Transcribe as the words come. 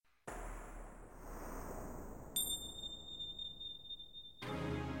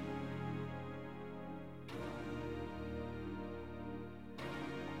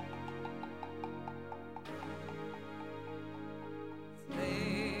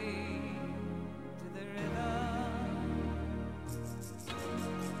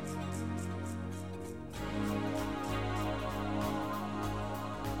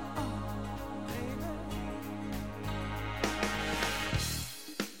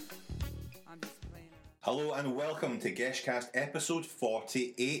Hello and welcome to Geshcast episode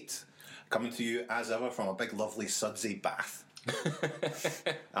 48. Coming to you as ever from a big lovely sudsy Bath.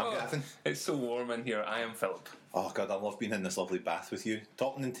 I'm Gavin. It's so warm in here. I am Philip. Oh god, I love being in this lovely bath with you.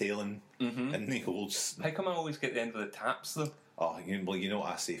 Topping and tailing in the holes. How come I always get the end of the taps though? Oh, you know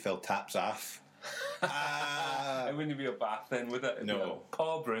what I say, Phil, taps off. It wouldn't be a bath then, would it? It'd No. be a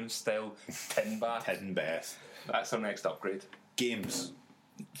Paul Brown style tin bath. Tin bath. That's our next upgrade. Games.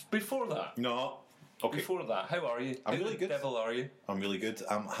 Before that, No. Okay. Before that, how are you? I'm How really the good. devil are you? I'm really good.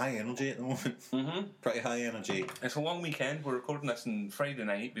 I'm high energy at the moment. Mm-hmm. Pretty high energy. It's a long weekend. We're recording this on Friday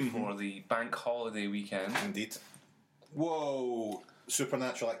night before the bank holiday weekend. Indeed. Whoa.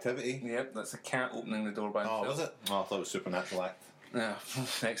 Supernatural activity. Yep, that's a cat opening the door by Oh, himself. was it? Oh, I thought it was Supernatural Act. Yeah,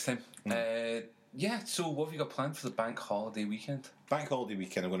 next time. Yeah, so what have you got planned for the bank holiday weekend? Bank holiday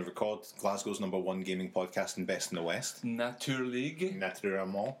weekend, I'm going to record Glasgow's #1 gaming podcast and Best in the West. Nature League.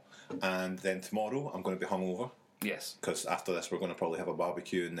 Naturellement. And then tomorrow I'm going to be hungover Yes. because after this we're going to probably have a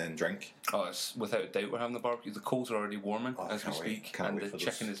barbecue and then drink. Oh, it's without a doubt we're having the barbecue. The coals are already warming Oh, I as we can't wait. speak, Can't and wait the for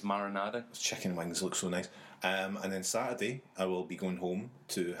chicken those. is marinading. Chicken wings look so nice. And then Saturday I will be going home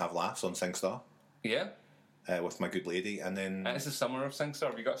to have laughs on SingStar Yeah, with my good lady. And then it's the summer of SingStar.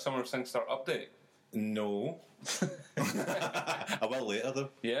 Have you got a summer of SingStar update? no, I will later though.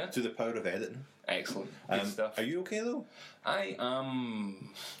 Yeah? To the power of editing. Excellent, good stuff. Are you okay though? I am.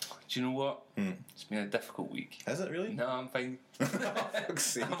 Do you know what? It's been a difficult week. Is it really? No, I'm fine. Fuck's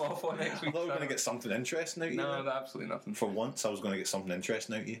sake. I'm off on next I week. thought we were going to get something interesting out of you. No, then. absolutely nothing. For once, I was going to get something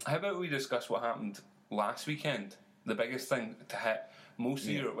interesting out of you. How about we discuss what happened last weekend? The biggest thing to hit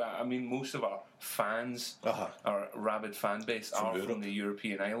most of our fans, Uh-huh. our rabid fan base, are Europe. from the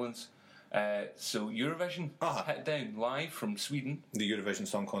European islands. So Eurovision Uh-huh. hit down live from Sweden. The Eurovision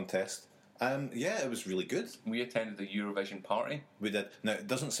Song Contest. Yeah, it was really good. We attended the Eurovision party. We did. Now, it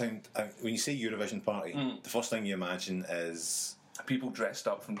doesn't sound... when you say Eurovision party, the first thing you imagine is... People dressed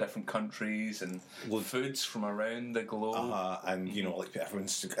up from different countries and foods from around the globe. and, you know, like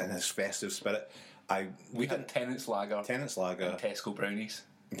everyone's in this festive spirit. We had Tennant's Lager Tennant's Lager, and Tesco brownies.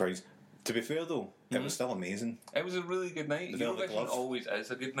 brownies. To be fair, though, it was still amazing. It was a really good night. The Velvet Eurovision Glove. always is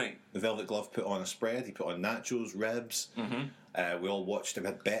a good night. The Velvet Glove put on a spread. He put on nachos, ribs. We all watched it. We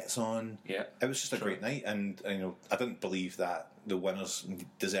had bets on. Yeah, It was just a great night. And, you know, I didn't believe that the winners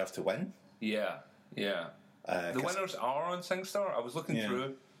deserved to win. Yeah. The 'Cause- winners are on SingStar. I was looking Yeah.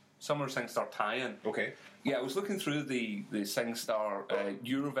 through Summer SingStar tie-in. Okay. Yeah, I was looking through the SingStar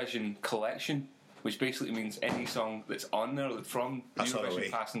Eurovision collection, which basically means any song that's on there that's from That's not a way.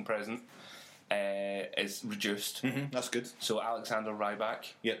 Eurovision past and present is reduced. That's good. So Alexander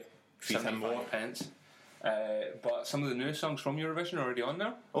Rybak, Yep. Feed him 75 more. pence. But some of the new songs from Eurovision are already on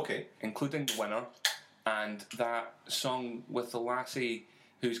there, Okay. including the winner and that song with the lassie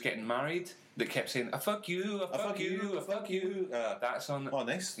who's getting married that kept saying "I fuck you, I fuck you, I fuck you." That's on. Oh,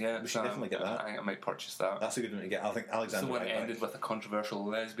 nice. Yeah, We should definitely get that. I think I might purchase that. That's a good one to get. I think It's the Alexander one that Rybak. ended with a controversial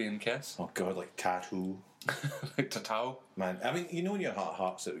lesbian kiss. Oh god, like tattoo. Like Tatao. Man, I mean, you know in your heart of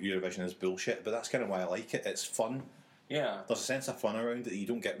hearts that Eurovision is bullshit, but that's kind of why I like it. It's fun. Yeah. There's a sense of fun around it that you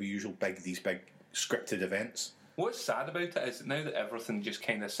don't get with these big scripted events. What's sad about it is that now that everything just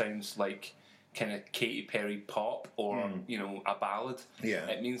kind of sounds like kind of Katy Perry pop or you know a ballad, Yeah.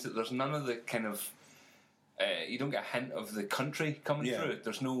 it means that there's none of the kind of you don't get a hint of the country coming Yeah. through.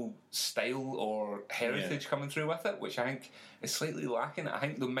 There's no style or heritage coming through with it, which I think is slightly lacking. I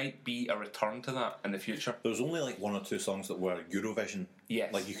think there might be a return to that in the future. There was only like one or two songs that were Eurovision.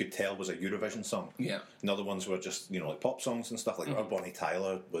 Yes. Like you could tell was a Eurovision song. Yeah. And other ones were just, you know, like pop songs and stuff. Like our Bonnie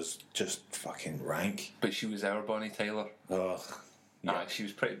Tyler was just fucking rank. But she was our Bonnie Tyler. Ugh. Yeah, she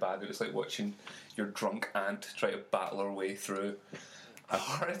was pretty bad. It was like watching your drunk aunt try to battle her way through a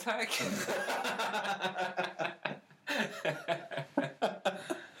heart attack.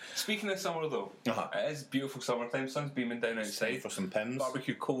 Speaking of summer, though, it is beautiful summertime. Sun's beaming down outside. For some pims.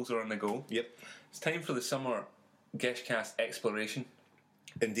 Barbecue coals are on the go. Yep. It's time for the summer Geshcast exploration.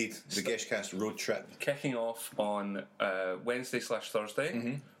 Indeed. The Geshcast road trip. Kicking off on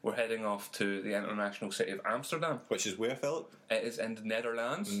Wednesday/Thursday, we're heading off to the international city of Amsterdam. Which is where, Philip? It is in the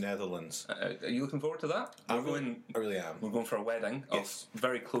Netherlands. Netherlands. Are you looking forward to that? I really am. We're going for a wedding Yes. of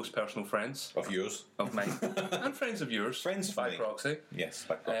very close personal friends Of yours. of mine and friends of yours. Friends of by mine. proxy. Yes,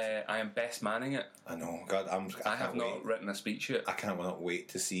 by proxy. I am best manning it. I know. God, I have can't not wait. written a speech yet. I cannot wait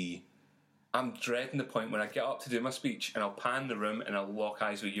to see. I'm dreading the point when I get up to do my speech and I'll pan the room and I'll lock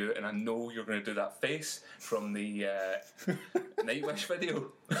eyes with you and I know you're going to do that face from the Nightwish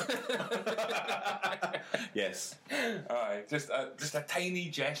video. Yes. Alright, just a tiny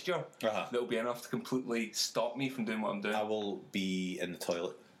gesture Uh-huh. that'll be enough to completely stop me from doing what I'm doing. I will be in the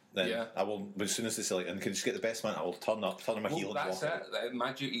toilet. then Yeah. I will. As soon as they say like, and can just get the best man, I will turn on my heel and That's walk out. it.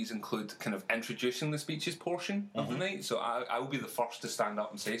 My duties include kind of introducing the speeches portion of the night, so I will be the first to stand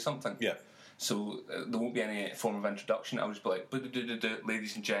up and say something. Yeah. So there won't be any form of introduction. I'll just be like,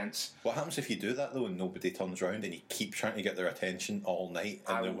 ladies and gents. What happens if you do that though, and nobody turns around, and you keep trying to get their attention all night,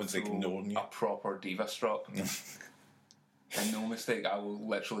 and I no will one's throw ignoring you? a proper diva strut. And no mistake, I will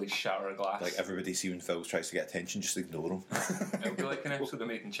literally shatter a glass. Like everybody see when Phil tries to get attention, just ignore him. It'll be like an episode of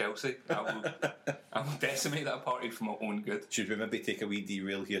Made in Chelsea. I will decimate that party for my own good. Should we maybe take a wee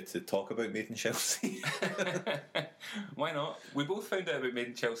derail here to talk about Made in Chelsea? Why not? We both found out about Made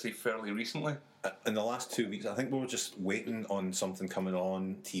in Chelsea fairly recently. In the last 2 weeks, I think we were just waiting on something coming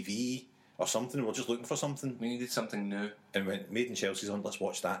on TV or something. We were just looking for something, We needed something new. and went, Made in Chelsea's on, let's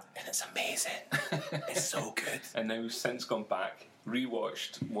watch that. And it's amazing. It's so good. And now we've since gone back,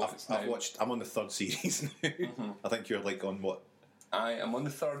 rewatched what it's now. I'm on the third series now. I think you're like on what? I am on the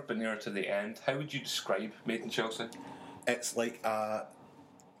third, but nearer to the end. How would you describe Made in Chelsea? It's like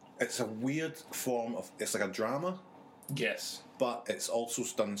it's a weird form of, it's like a drama, Yes. but it's also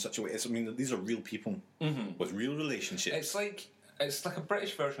done in such a way. I mean, these are real people with real relationships. It's like a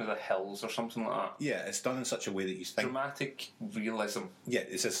British version of The Hills or something like that. Yeah, it's done in such a way that you think. Dramatic realism. Yeah,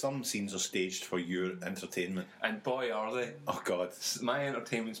 it says some scenes are staged for your entertainment. And boy, are they. Oh God. My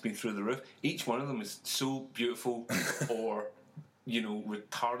entertainment's been through the roof. Each one of them is so beautiful or,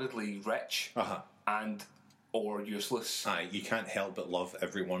 retardedly rich and or useless. Aye, you can't help but love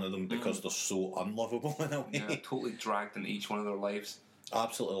every one of them because they're so unlovable in a way. Yeah, totally dragged into each one of their lives. I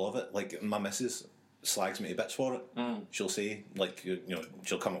absolutely love it. Like, my missus slags me to bits for it. She'll say, like,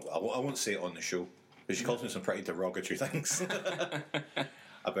 she'll come up, I won't say it on the show, but she calls me some pretty derogatory things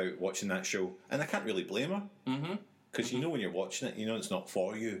about watching that show. And I can't really blame her. Because you know when you're watching it, you know it's not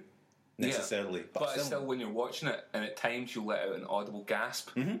for you necessarily. Yeah. But still, when you're watching it, and at times you'll let out an audible gasp.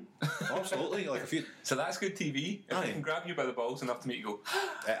 Absolutely. Like, if you... So that's good TV. If Aye. it can grab you by the balls enough to make you go,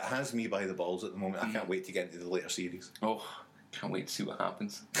 It has me by the balls at the moment. I can't wait to get into the later series. oh, can't wait to see what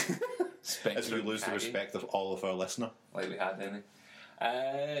happens. As we lose the respect of all of our listener. Like we had,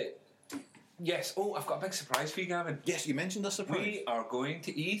 any. Yes. Oh, I've got a big surprise for you, Gavin. Yes, you mentioned a surprise. We are going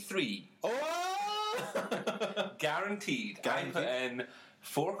to E3. Oh! Guaranteed. Guaranteed. I put in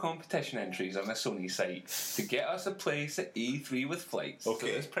 4 competition entries on the Sony site to get us a place at E3 with flights. Okay.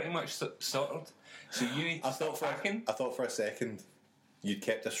 So it's pretty much sorted. So you need to I thought for a second you'd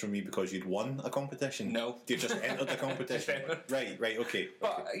kept this from me because you'd won a competition. No. You just entered the competition. entered. Right, okay.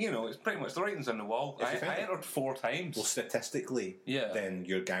 But, it's pretty much the writing's on the wall. If I you found it- entered 4 times. Well, statistically, Yeah. then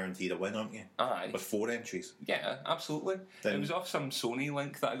you're guaranteed a win, aren't you? Aye. With 4 entries. Yeah, absolutely. Then- It was off some Sony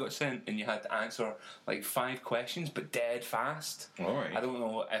link that I got sent, and you had to answer like 5 questions, but dead fast. All right. I don't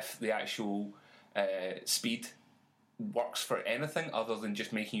know if the actual speed works for anything other than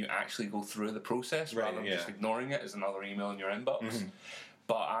just making you actually go through the process Right, rather than yeah. just ignoring it as another email in your inbox.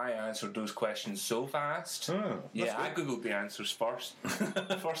 But I answered those questions so fast. Oh, yeah, that's I googled the answers first.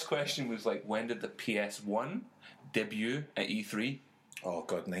 The first question was like, when did the PS1 debut at E3? Oh,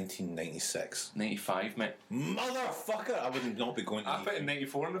 God, 1996. 95, mate. Motherfucker! I would not be going to I put in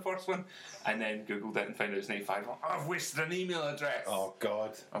 94 in the first one, and then Googled it and found out it was 95. I've wasted an email address. Oh,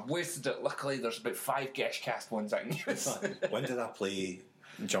 God. I've wasted it. Luckily, there's about 5 Geshcast ones I can use. When did I play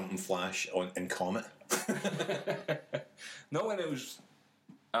Jump and Flash in Comet? Not when it was...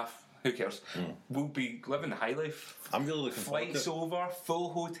 who cares? We'll be living the high life. I'm really looking forward to Flights it. over, full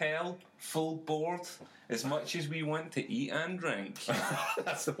hotel, full board, as much as we want to eat and drink.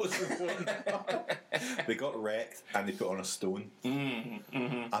 That's the most important part. They got wrecked and they put on a stone.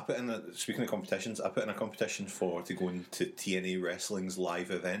 I put in speaking of competitions, I put in a competition to go into TNA Wrestling's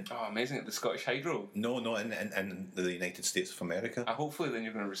live event. Oh, amazing at the Scottish Hydro. No, in the United States of America. Hopefully then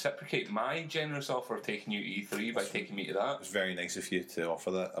you're going to reciprocate my generous offer of taking you to E3 by taking me to that. It's very nice of you to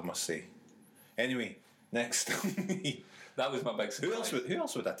offer that, I must say. Anyway, next. That was my big surprise. Who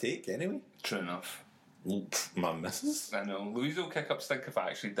else would I take anyway? True enough. My missus. I know. Louise will kick up stink if I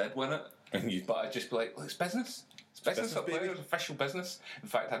actually did win it. And you, But I'd just be like, well, it's business. It's business business, up there. baby. It's official business. In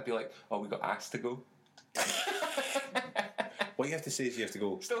fact, I'd be like, oh, we got asked to go. what you have to say is you have to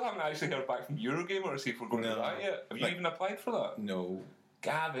go. Still haven't actually heard back from Eurogamer to see if we're going to No. that yet. Have you Like- even applied for that? No.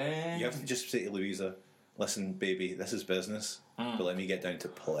 Gavin. You have to just say to Louisa, listen, baby, this is business, but let me get down to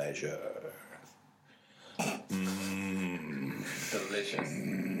pleasure. Delicious.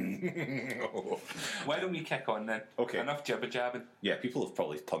 Why don't we kick on then? Okay. Enough jibber jabbing. Yeah, people have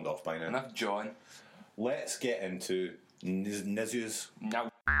probably turned off by now. Enough John. Let's get into Nizu's.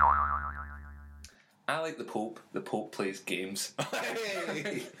 Now. I like the Pope. The Pope plays games.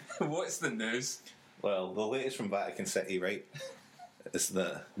 What's the news? Well, the latest from Vatican City, right? It's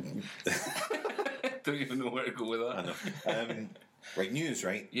the Don't even know where to go with that. I know. Right, news,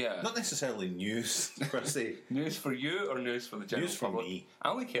 right? Yeah. Not necessarily news per se. News for you or news for the general News for public? me. I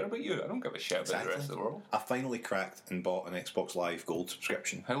only care about you. I don't give a shit about the rest of the world. I finally cracked and bought an Xbox Live Gold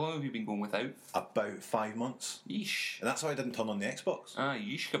subscription. How long have you been going without? About 5 months. Yeesh. And that's why I didn't turn on the Xbox.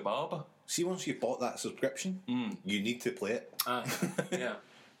 Yeesh kebab. See, once you've bought that subscription, you need to play it. Yeah.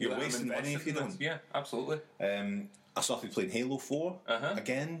 You're I'm wasting money if you invested in this. don't. Yeah, absolutely. I started playing Halo 4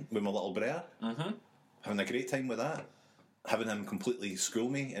 again with my little brer. Having a great time with that. Having him completely school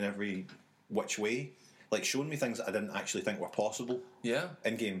me in every which way. Like, showing me things that I didn't actually think were possible Yeah.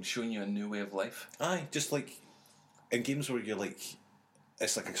 in games. Showing you a new way of life. Aye, just like in games where you're like,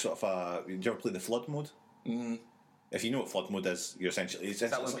 it's like a sort of a. Do you ever play the flood mode? If you know what flood mode is, you're essentially. It's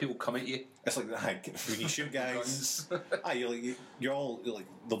Is that when like, people come at you? it's like when you shoot guys. Guns. You're all like,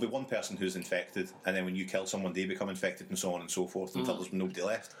 there'll be one person who's infected, and then when you kill someone, they become infected, and so on and so forth until there's nobody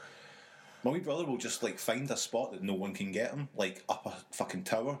left. My wee brother will just like find a spot that no one can get him, like up a fucking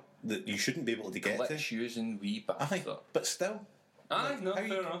tower that you shouldn't be able to get Glitch to. using wee Aye, bastard. but still, Aye, no, how fair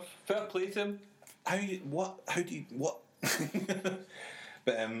you- enough. Fair play to him. how do you what?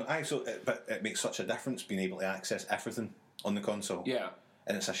 But but it makes such a difference being able to access everything on the console. Yeah.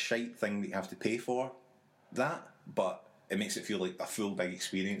 And it's a shite thing that you have to pay for that, but it makes it feel like a full big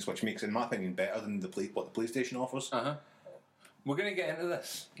experience, which makes it, in my opinion, better than what the PlayStation offers. We're going to get into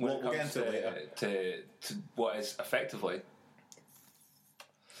this when We'll it get comes into it to what is effectively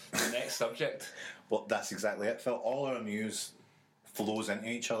the next subject. Well, that's exactly it, Phil. All our news flows into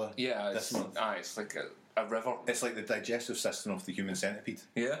each other. Yeah, this it's, month. it's like a river. It's like the digestive system of the human centipede.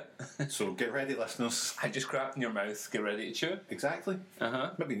 Yeah. So get ready, listeners. I just grabbed in your mouth, get ready to chew. Exactly.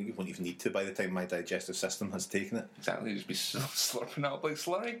 Uh-huh. Maybe you won't even need to by the time my digestive system has taken it. Exactly, just be slurping out like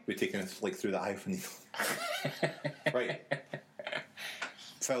slurry. We're taking it like through the eye of a needle. Right.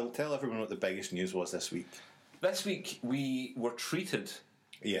 Phil, tell everyone what the biggest news was this week. This week we were treated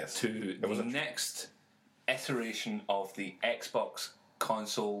Yes. to It was the a- next iteration of the Xbox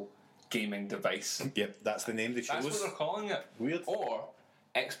console gaming device. Yep, that's the name they That's what chose. they're calling it. Weird. Or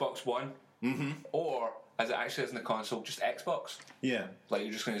Xbox One. Or, as it actually is in the console, just Xbox. Yeah. Like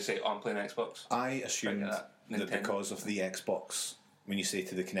you're just going to say, oh, I'm playing Xbox. I assumed Like that. that Nintendo. because of the Xbox, when you say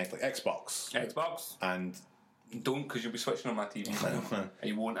to the Kinect, like Xbox, Xbox. and Don't, because you'll be switching on my TV. And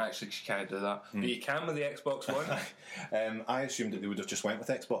you won't actually, you can't do that. But you can with the Xbox One. I assumed that they would have just went with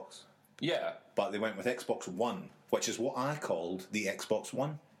Xbox. Yeah. But they went with Xbox One, which is what I called the Xbox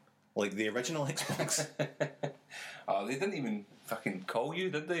One. Like the original Xbox. Oh, they didn't even fucking call you,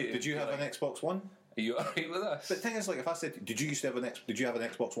 did they? Did you have an Xbox One? Are you alright with us? But the thing is, like, if I said, did you used to have did you have an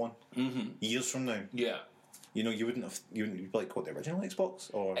Xbox One? Years from now, Yeah. you know, you wouldn't have, you'd be like, what, the original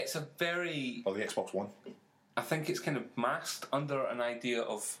Xbox? Or It's a very... the Xbox One? I think it's kind of masked under an idea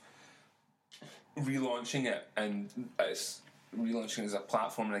of relaunching it, and it's relaunching as a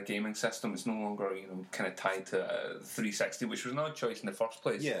platform and a gaming system. It's no longer, kind of tied to 360, which was an odd choice in the first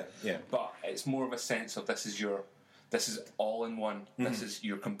place. Yeah, yeah. But it's more of a sense of this is all in one. This is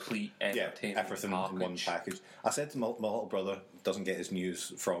your complete Yeah, entertainment everything in one package. I said to my little brother, doesn't get his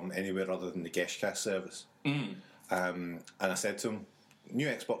news from anywhere other than the Geshcast service. And I said to him, new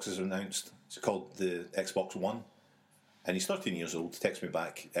Xbox is announced. It's called the Xbox One. And he's 13 years old. Texts me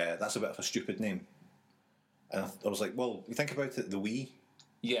back, that's a bit of a stupid name. And I was like, well, you think about it, the Wii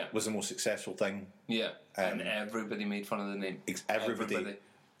Yeah. was the most successful thing. Yeah. And everybody made fun of the name. Everybody.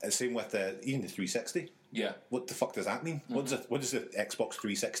 Same with even the 360. Yeah. What the fuck does that mean? What does the Xbox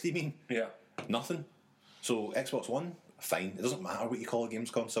 360 mean? Yeah. Nothing. So Xbox One, fine. It doesn't matter what you call a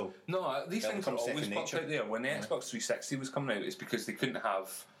games console. No, these That things are becomes always second fucked nature. out there. When the Xbox 360 was coming out, it's because they couldn't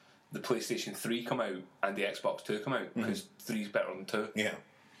have the PlayStation 3 come out and the Xbox 2 come out, because 3's better than 2. Yeah,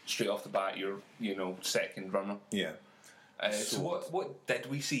 Straight off the bat, you're, second runner. yeah. So what did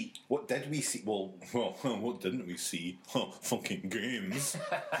we see? What did we see? Well, what didn't we see? Fucking games.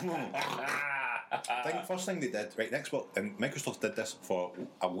 First thing they did, right? Xbox and Microsoft did this for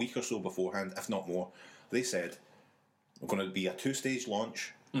a week or so beforehand, if not more. They said we're going to be a 2-stage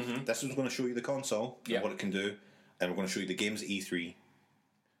launch. This is going to show you the console Yeah. and what it can do, and we're going to show you the games at E3.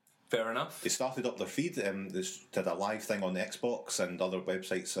 Fair enough. They started up their feed. They did a live thing on the Xbox, and other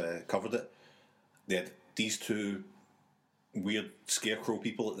websites covered it. They had these two weird scarecrow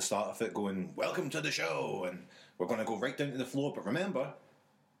people at the start of it going, "Welcome to the show," and we're going to go right down to the floor. But remember,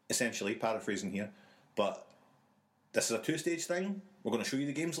 essentially, paraphrasing here, but this is a 2-stage thing. We're going to show you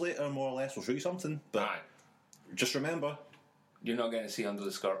the games later, more or less. We'll show you something, but Aye. just remember, You're not going to see under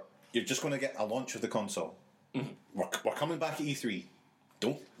the skirt. you're just going to get a launch of the console. We're coming back at E3.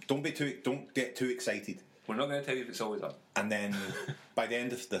 Don't get too excited. We're not going to tell you if it's always on. And then by the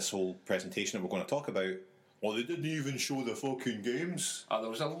end of this whole presentation that we're going to talk about, well, they didn't even show the fucking games. There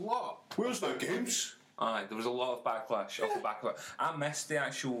was a lot. Where's the games? Aye, there was a lot of backlash off the back of it. I missed the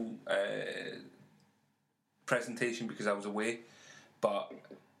actual presentation because I was away, but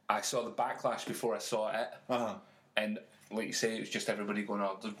I saw the backlash before I saw it. Uh-huh. And like you say, it was just everybody going,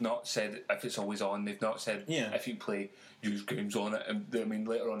 oh, they've not said if it's always on, they've not said if you play use games on it. And I mean,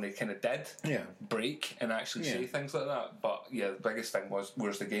 later on they kind of did break and actually say things like that. But yeah, the biggest thing was,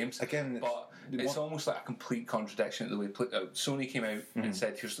 where's the games? Again, but it's almost like a complete contradiction to the way Sony came out and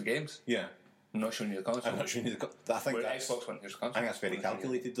said, here's the games. Yeah. I'm not showing you the console. I'm not showing you the console. I think Xbox One, here's the console. I think that's very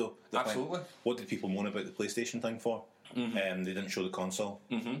calculated, though. Absolutely. What did people moan about the PlayStation thing for? They didn't show the console.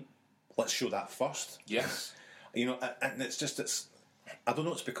 Let's show that first. Yes. You know, and it's I don't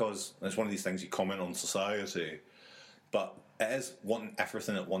know, it's because it's one of these things you comment on society, but it is wanting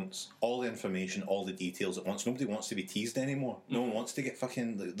everything at once, all the information, all the details at once. Nobody wants to be teased anymore. No one wants to get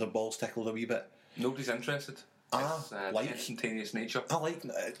fucking their balls tickled a wee bit. Nobody's interested. It's instantaneous nature. I like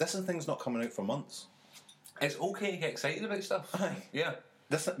this is things not coming out for months. It's okay to get excited about stuff. Aye. Yeah.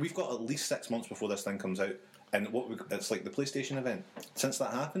 We've got at least 6 months before this thing comes out, and it's like the PlayStation event. Since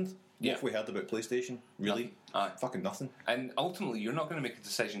that happened, what have we heard about PlayStation? Really? Aye. Fucking nothing. And ultimately, you're not going to make a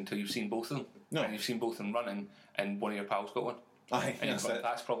decision until you've seen both of them. No. And you've seen both of them running, and one of your pals got one. Aye. And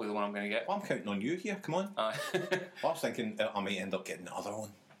that's probably the one I'm going to get. Well, I'm counting on you here. Come on. Aye. I was thinking I might end up getting the other one.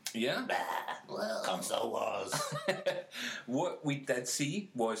 Yeah. Console Wars. What we did see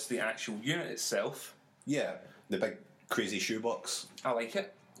was the actual unit itself. Yeah, the big crazy shoebox. I like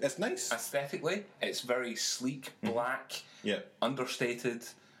it. It's nice. Aesthetically, it's very sleek, black, understated,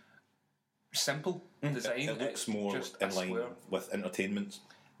 simple design. It looks more just in line with entertainment.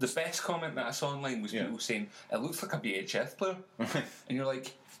 The best comment that I saw online was people saying, it looks like a VHS player. And you're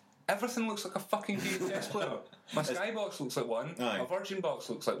like, everything looks like a fucking VHS player. My Skybox looks like one. My Virgin Box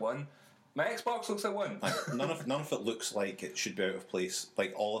looks like one. My Xbox looks like one. None of it looks like it should be out of place.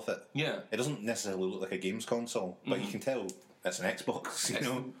 Like all of it. Yeah. It doesn't necessarily look like a games console, but you can tell it's an Xbox. You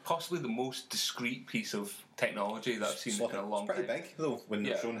know, possibly the most discreet piece of technology that I've seen in a long time. It's pretty big though when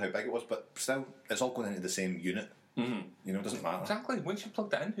they're showing how big it was, but still, it's all going into the same unit. You know, it doesn't matter. Exactly. Once you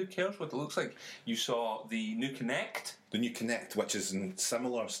plug that in, who cares what it looks like? You saw the new Kinect. The new Kinect, which is in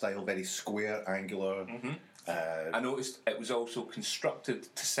similar style, very square, angular. I noticed it was also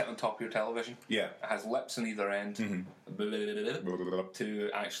constructed to sit on top of your television. Yeah. It has lips on either end to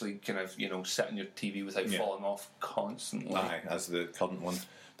actually kind of, sit on your TV without falling off constantly. Aye, as the current one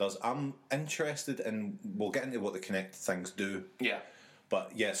does. I'm interested in, we'll get into what the Kinect things do. Yeah.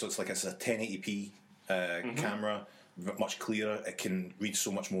 But yeah, so it's a 1080p camera, much clearer. It can read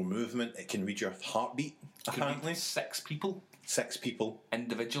so much more movement. It can read your heartbeat, apparently. 6 people. 6 people.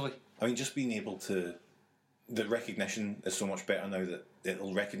 Individually. I mean, just being able to... The recognition is so much better now that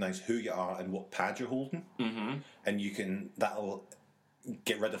it'll recognise who you are and what pad you're holding. And that'll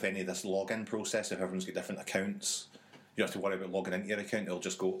get rid of any of this login process if everyone's got different accounts. You don't have to worry about logging into your account. It'll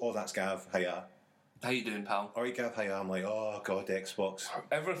just go, oh, that's Gav, hiya. How you doing, pal? Alright, Gav, hiya. I'm like, oh, God, Xbox.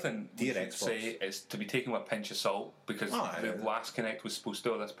 Everything Dear we should Xbox. say is to be taken with a pinch of salt, because the last Kinect was supposed to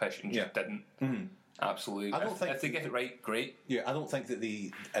do all this pitch and just didn't. Absolutely. If they get it right, great. Yeah, I don't think that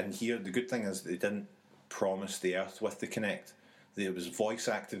and here, the good thing is they didn't promise the earth with the Kinect. There was voice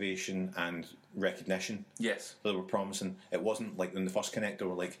activation and recognition. Yes. They were promising. It wasn't like in the first Kinect, they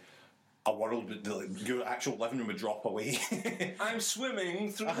were like, a world, your actual living room would drop away. I'm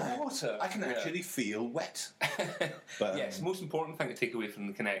swimming through the water. I can actually feel wet. But, yes, the most important thing to take away from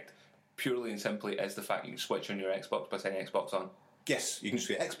the Kinect, purely and simply, is the fact you can switch on your Xbox by saying Xbox on. Yes, you can just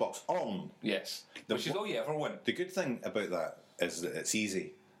say Xbox on. Yes, which is all you ever want. The good thing about that is that it's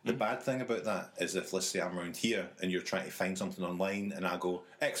easy. The bad thing about that is if, let's say, I'm around here and you're trying to find something online and I go,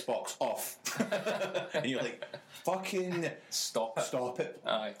 Xbox off. And you're like, fucking... Stop it. Stop it.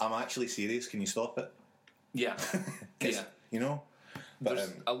 Aye. I'm actually serious. Can you stop it? Yeah. Yeah. You know? But,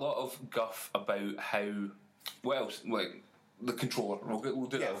 there's a lot of guff about how... What else? Like, the controller. We'll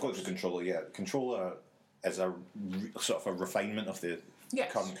do that. Yeah, we'll go to the controller. Yeah, the controller is a sort of a refinement of the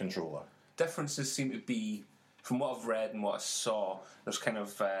current controller. Differences seem to be... From what I've read and what I saw, there's kind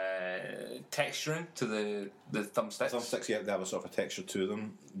of texturing to the thumbsticks. Thumbsticks, yeah, they have a sort of a texture to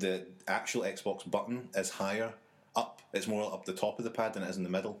them. The actual Xbox button is higher up. It's more up the top of the pad than it is in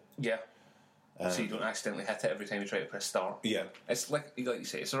the middle. Yeah. So you don't accidentally hit it every time you try to press start. Yeah. It's like you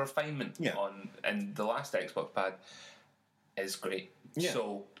say, it's a refinement on, and the last Xbox pad is great. Yeah.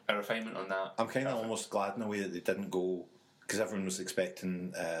 So a refinement on that. I'm kind of almost glad in a way that they didn't go, because everyone was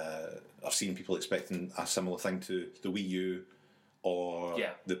expecting. I've seen people expecting a similar thing to the Wii U, or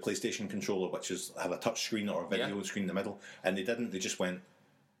the PlayStation controller, which have a touch screen or a video screen in the middle, and they didn't. They just went,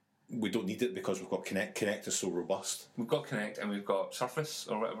 we don't need it because we've got Kinect. Kinect is so robust. We've got Kinect and we've got Surface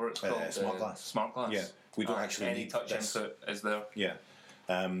or whatever it's called. Smart Glass. Yeah, we don't actually any need touch this. input is there. Yeah.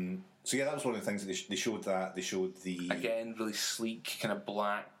 So that was one of the things that they showed. They showed the again really sleek, kind of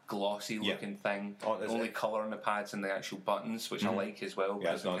black, glossy looking thing. Only colour on the pads and the actual buttons, which I like as well.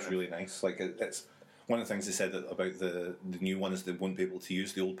 Yeah, it's really nice. Like it's one of the things they said about the new one is they won't be able to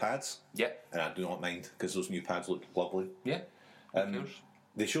use the old pads. Yeah, and I do not mind because those new pads look lovely. Yeah.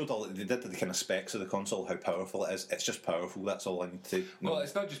 They showed they did the kind of specs of the console, how powerful it is. It's just powerful. That's all I need to know. Well,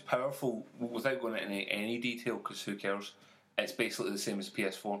 it's not just powerful without going into any detail because who cares? It's basically the same as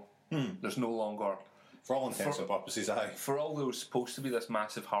PS4. There's no longer, for all intents and purposes, for all there was supposed to be this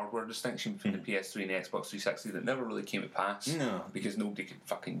massive hardware distinction between the PS3 and the Xbox 360 that never really came to pass. No, because nobody could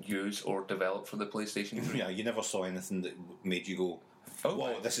fucking use or develop for the PlayStation 3. Yeah, you never saw anything that made you go,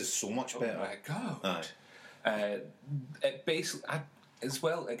 "Wow, this is so much better." Oh my god! It basically, as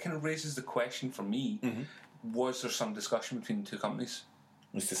well, it kind of raises the question for me: was there some discussion between the two companies?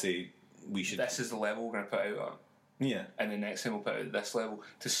 Was to say we should. This is the level we're going to put out at. Yeah, and the next time we'll put it at this level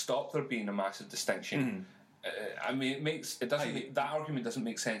to stop there being a massive distinction. I mean, that argument doesn't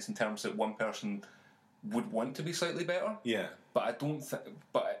make sense in terms that one person would want to be slightly better. Yeah, but I don't.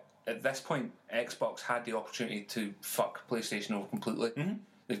 But at this point, Xbox had the opportunity to fuck PlayStation over completely.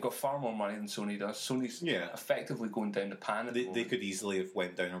 They've got far more money than Sony does. Sony's effectively going down the pan. At they could easily have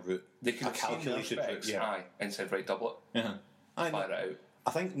went down a route. They could have calculated route, and said, right, double it. Fire it out. I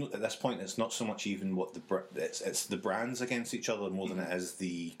think at this point it's not so much even what it's the brands against each other more than it is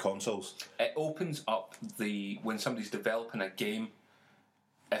the consoles. It opens up when somebody's developing a game,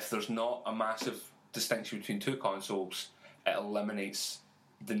 if there's not a massive distinction between two consoles, it eliminates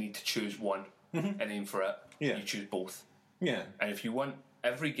the need to choose one and aim for it. You choose both. Yeah. And if you want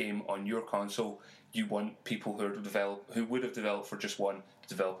every game on your console, you want people who would have developed for just one to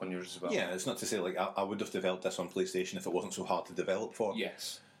develop on yours as well. Yeah, it's not to say like I would have developed this on PlayStation if it wasn't so hard to develop for.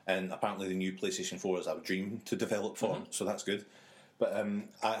 Yes. And apparently the new PlayStation 4 is a dream to develop for, so that's good. But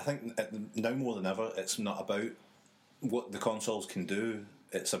I think now more than ever, it's not about what the consoles can do.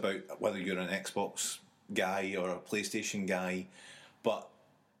 It's about whether you're an Xbox guy or a PlayStation guy. But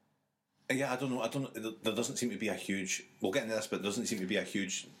yeah, I don't know. There doesn't seem to be a huge. We'll get into this, but there doesn't seem to be a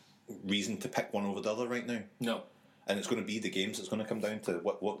huge reason to pick one over the other right now. No. And it's going to be the games. It's going to come down to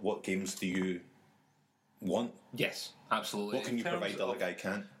what games do you want? Yes, absolutely. What can you provide the other guy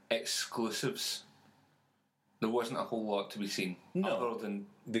can't? Exclusives. There wasn't a whole lot to be seen, other than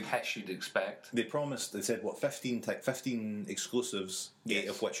the piss you'd expect. They promised. They said 15 exclusives, 8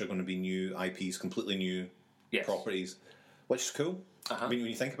 of which are going to be new IPs, completely new properties, which is cool. I mean, when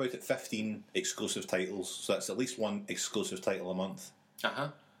you think about it, 15 exclusive titles, so that's at least one exclusive title a month.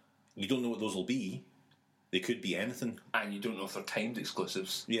 You don't know what those will be. They could be anything. And you don't know if they're timed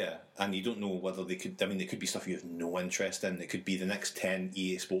exclusives. Yeah, and you don't know whether they could... I mean, they could be stuff you have no interest in. It could be the next 10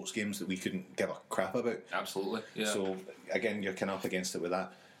 EA Sports games that we couldn't give a crap about. Absolutely, yeah. So, again, you're kind of up against it with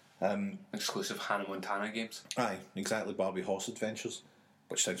that. Exclusive Hannah Montana games. Aye, exactly. Barbie Horse Adventures,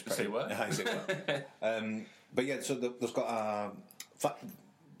 which sounds pretty... Say what? Aye, say what? But yeah, so they've got a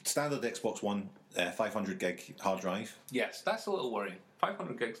standard Xbox One 500 gig hard drive. Yes, that's a little worrying.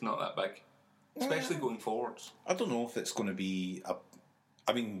 500 gigs not that big. Especially going forwards. I don't know if it's going to be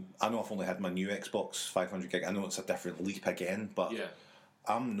I mean, I know I've only had my new Xbox 500 gig. I know it's a different leap again, but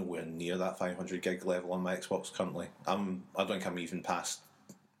I'm nowhere near that 500 gig level on my Xbox currently. I don't think I'm even past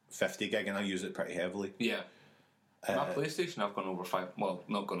 50 gig, and I use it pretty heavily. Yeah. My PlayStation, I've gone over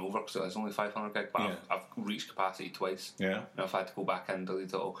not gone over because it's only 500 gig, but I've reached capacity twice. Yeah. And I've had to go back and delete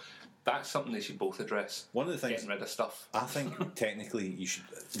it all. That's something they should both address. One of the things, getting rid of stuff. I think technically you should.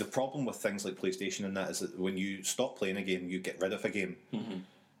 The problem with things like PlayStation and that is that when you stop playing a game, you get rid of a game.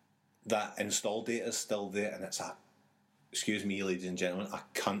 That install data is still there, and it's excuse me, ladies and gentlemen, a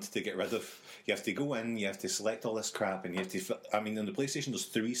cunt to get rid of. You have to go in, you have to select all this crap, and you have to. I mean, on the PlayStation, there's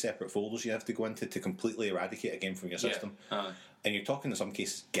 3 separate folders you have to go into to completely eradicate a game from your system. And you're talking in some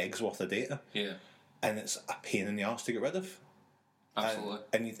cases gigs worth of data. Yeah. And it's a pain in the arse to get rid of. Absolutely.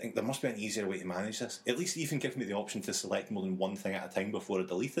 And you think there must be an easier way to manage this. At least even give me the option to select more than one thing at a time before I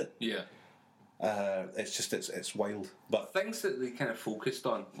delete it. Yeah. It's just it's wild. But things that they kind of focused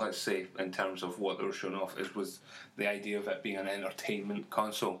on, let's say, in terms of what they were showing off, was the idea of it being an entertainment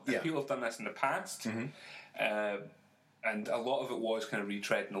console. Yeah. People have done this in the past, and a lot of it was kind of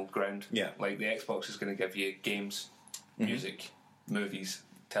retreading old ground. Yeah. Like the Xbox is going to give you games, music, movies,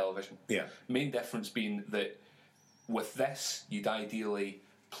 television. Yeah. Main difference being that with this, you'd ideally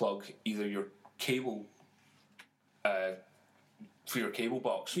plug either your cable for your cable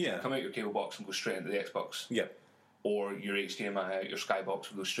box. Come out your cable box and go straight into the Xbox. Yeah. Or your HDMI out your Sky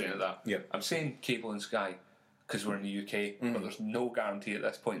box will go straight into that. Yeah. I'm saying cable and Sky because we're in the UK, but there's no guarantee at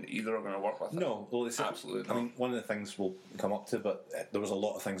this point that either are going to work with it. No, well, it's absolutely not. I mean, one of the things we'll come up to, but there was a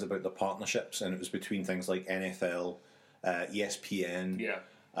lot of things about the partnerships, and it was between things like NFL, ESPN. Yeah.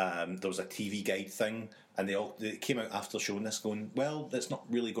 There was a TV Guide thing, and they came out after showing this going, well, it's not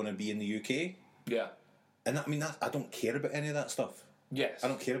really going to be in the UK. Yeah. And I don't care about any of that stuff. Yes. I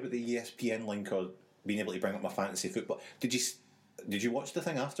don't care about the ESPN link or being able to bring up my fantasy football. Did you watch the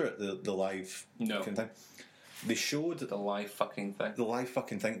thing after it, the live thing? They showed the live fucking thing. The live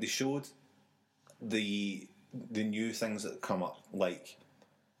fucking thing. They showed the new things that come up, like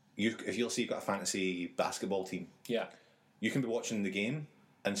if you'll see you've got a fantasy basketball team. Yeah. You can be watching the game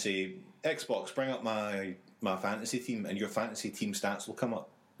and say, Xbox, bring up my fantasy team, and your fantasy team stats will come up.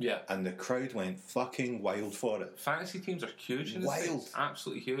 Yeah. And the crowd went fucking wild for it. Fantasy teams are huge in the States.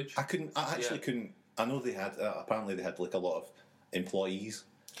 Absolutely huge. I actually couldn't. I know they had. Apparently, they had like a lot of employees.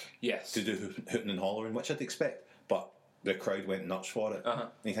 Yes. To do hooting and hollering, which I'd expect, but the crowd went nuts for it. And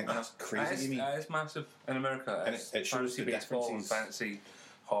you think that's crazy to me. That is massive in America. And it shows the baseball differences. And fantasy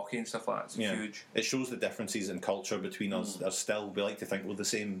hockey and stuff like that. It's huge. It shows the differences in culture between us. We like to think we're the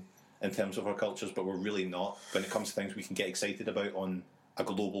same in terms of our cultures, but we're really not. When it comes to things we can get excited about on a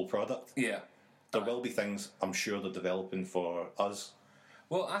global product. Yeah. There will be things I'm sure they're developing for us.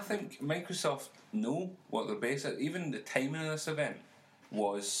 Well, I think Microsoft know what they're based at. Even the timing of this event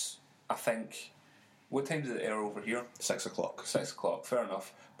was, I think, what time did it air over here? 6 o'clock. 6 o'clock, fair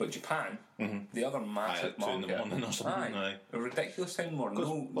enough. But Japan, the other massive market, 2 in the morning or something. A ridiculous time in the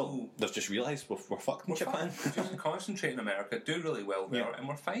morning. They've just realised we're fucked in Japan. Just concentrate in America, do really well there, and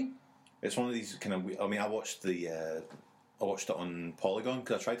we're fine. It's one of these kind of. I mean, I watched it on Polygon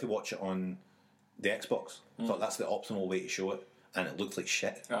because I tried to watch it on the Xbox. I thought that's the optimal way to show it, and it looked like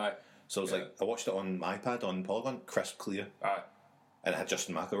shit. Aye. So I was like, I watched it on my iPad on Polygon, crisp clear. Aye. And it had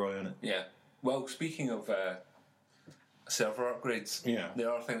Justin McElroy on it. Yeah. Well, speaking of server upgrades,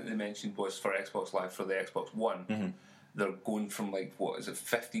 the other thing that they mentioned was for Xbox Live for the Xbox One, they're going from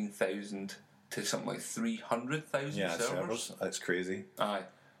 15,000 to something like 300,000 servers. That's crazy. Aye.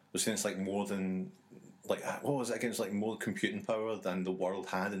 We're saying it's more than what was it again? It's more computing power than the world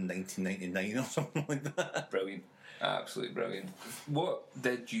had in 1999 or something like that. Brilliant. Absolutely brilliant. What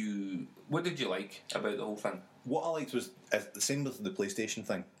did you like about the whole thing? What I liked was the same with the PlayStation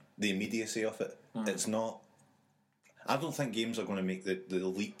thing. The immediacy of it. It's not. I don't think games are going to make the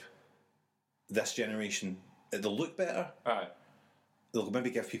leap this generation. They'll look better. Aye. They'll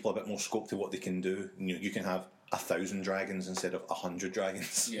maybe give people a bit more scope to what they can do. You can have 1,000 dragons instead of 100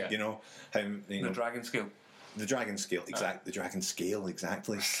 dragons. Yeah. The dragon scale. The dragon scale, exactly. The dragon scale,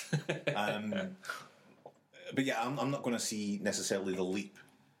 exactly. But yeah, I'm not going to see necessarily the leap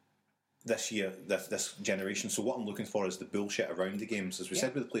this year, this generation. So what I'm looking for is the bullshit around the games. As we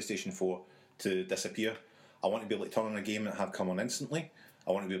said with the PlayStation 4, to disappear. I want to be able to turn on a game and have come on instantly.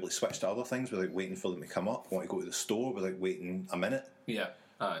 I want to be able to switch to other things without waiting for them to come up. I want to go to the store without waiting a minute. Yeah,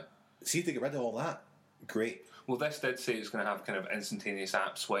 aye. See if they get rid of all that. Great. Well, this did say it's going to have kind of instantaneous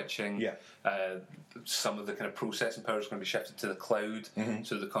app switching. Yeah. Some of the kind of processing power is going to be shifted to the cloud,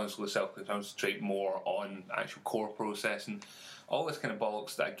 so the console itself can concentrate more on actual core processing. All this kind of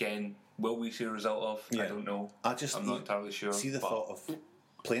bollocks that, again, will we see a result of? Yeah. I don't know. I'm not entirely sure. See the thought of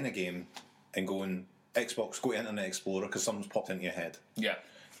playing a game and going, Xbox, go to Internet Explorer because something's popped into your head. Yeah.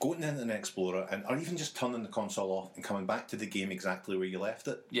 Go to Internet Explorer or even just turning the console off and coming back to the game exactly where you left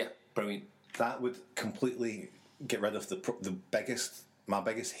it. Yeah, brilliant. That would completely get rid of my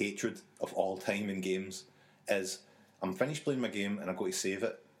biggest hatred of all time in games is I'm finished playing my game and I go to save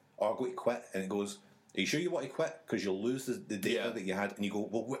it or I go to quit and it goes, are you sure you want to quit? Because you'll lose the data that you had. And you go,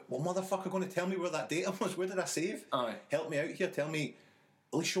 well, motherfucker, going to tell me where that data was? Where did I save? Aye. Help me out here. Tell me,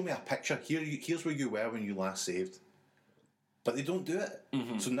 at least show me a picture. Here's where you were when you last saved. But they don't do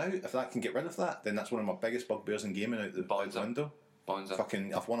it. So now, if that can get rid of that, then that's one of my biggest bugbears in gaming out the window.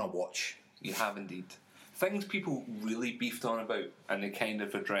 Fucking, I've won a watch. You have indeed. Things people really beefed on about and they kind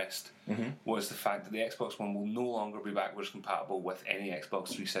of addressed was the fact that the Xbox One will no longer be backwards compatible with any Xbox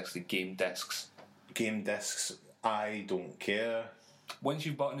 360 game discs. Game discs, I don't care. Once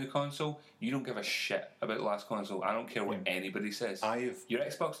you've bought a new console, you don't give a shit about the last console. I don't care what anybody says. Your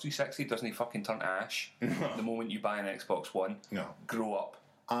Xbox 360 doesn't fucking turn to ash the moment you buy an Xbox One. No. Grow up.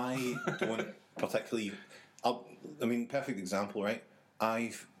 I don't particularly... perfect example, right?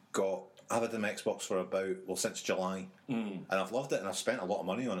 I've had an Xbox for since July, and I've loved it, and I've spent a lot of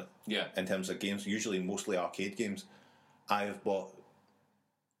money on it. Yeah. In terms of games, mostly arcade games. I've bought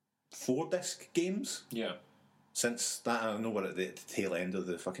 4-disc games. Yeah. since that, I know we're at the tail end of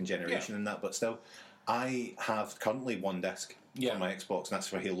the fucking generation and that, but still, I have currently one disc for my Xbox, and that's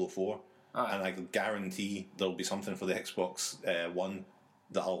for Halo 4. And I guarantee there'll be something for the Xbox One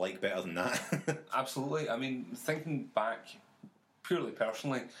that I'll like better than that. Absolutely. I mean, thinking back purely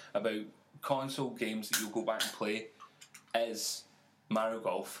personally about console games that you'll go back and play is Mario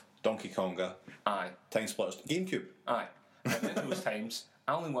Golf, Donkey Konga, Time Splitters, GameCube. And in those times,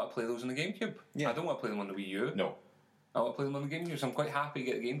 I only want to play those on the GameCube. I don't want to play them on the Wii U. No. I want to play them on the GameCube, so I'm quite happy to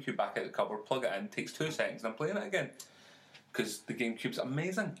get the GameCube back out of the cupboard, plug it in, takes 2 seconds, and I'm playing it again. Because the GameCube's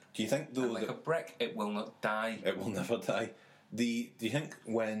amazing. Do you think, though, and like a brick, it will not die. It will never die. Do you think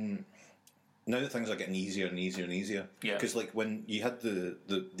when... Now that things are getting easier and easier and easier, because like when you had the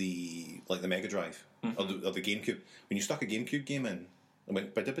Mega Drive or the GameCube, when you stuck a GameCube game in, it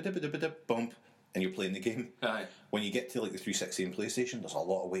went bump, and you're playing the game. When you get to like the 360 and PlayStation, there's a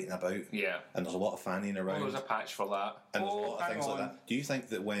lot of waiting about, and there's a lot of fanning around. There's a patch for that, and there's a lot of things like that. Do you think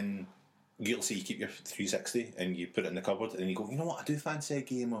that when you'll see you keep your 360 and you put it in the cupboard and you go, you know what, I do fancy a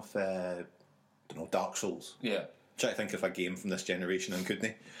game of Dark Souls. Try to think of a game from this generation and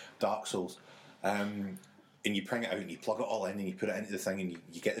couldn't Dark Souls. And you bring it out and you plug it all in and you put it into the thing and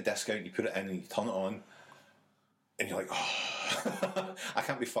you get the disc out and you put it in and you turn it on and you're like, oh, I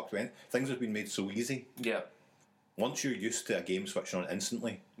can't be fucked with it. Things have been made so easy. Once you're used to a game switching on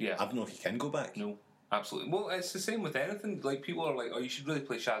instantly, I don't know if you can go back. No, absolutely. Well, it's the same with anything. Like, people are like, oh, you should really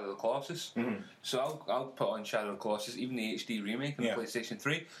play Shadow of the Colossus. So I'll put on Shadow of the Colossus, even the HD remake on the PlayStation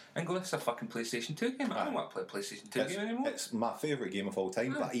 3, and go, this is a fucking PlayStation 2 game. I don't want to play a PlayStation 2 game anymore. It's my favourite game of all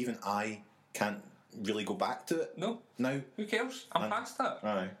time, but even I can't really go back to it. No. Now. Who cares? I'm past that.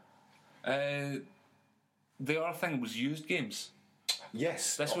 The other thing was used games.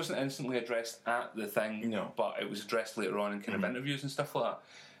 Yes. This wasn't instantly addressed at the thing, but it was addressed later on in kind of interviews and stuff like that.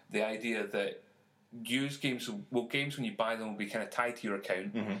 The idea that used games, well, games when you buy them will be kind of tied to your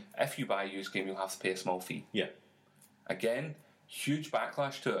account. If you buy a used game, you'll have to pay a small fee. Again, huge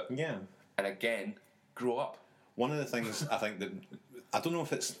backlash to it. And again, grow up. One of the things I think that, I don't know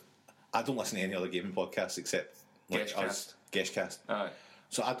if it's, I don't listen to any other gaming podcasts except like us, Geshcast.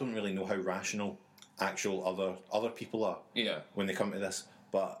 So I don't really know how rational actual other people are when they come to this.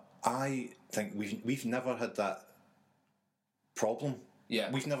 But I think we've never had that problem.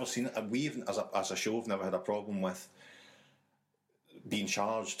 We've never seen it. We even as a show have never had a problem with being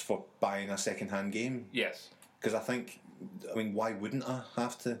charged for buying a second-hand game. Because I mean, why wouldn't I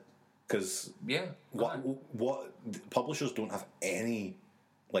have to? Because what publishers don't have any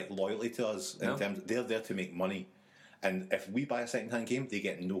like loyalty to us in terms, they're there to make money, and if we buy a second-hand game, they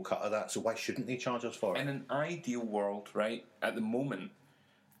get no cut of that. So why shouldn't they charge us for it? In an ideal world, right, at the moment,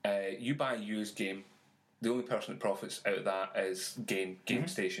 you buy a used game, the only person that profits out of that is Game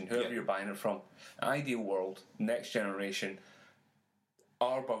Station, whoever you're buying it from. Ideal world, next generation,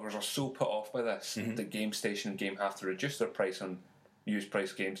 our buggers are so put off by this that Game Station and Game have to reduce their price on used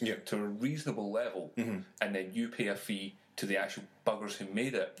price games to a reasonable level, and then you pay a fee to the actual buggers who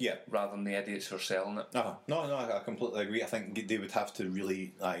made it, rather than the idiots who are selling it. No, I completely agree. I think they would have to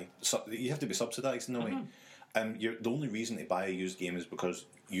really, you have to be subsidised in a way. The only reason to buy a used game is because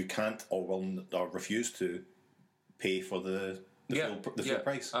you can't or will or refuse to pay for the full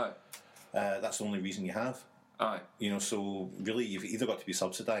price. That's the only reason you have. So really you've either got to be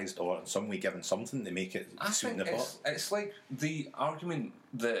subsidised or in some way given something to make it sweeten the pot. It's like the argument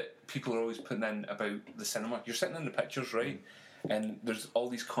that people are always putting in about the cinema. You're sitting in the pictures, right? And there's all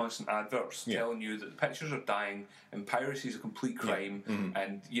these constant adverts telling you that the pictures are dying and piracy is a complete crime,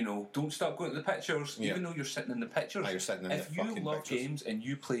 and don't stop going to the pictures even though you're sitting in the pictures. If you love games and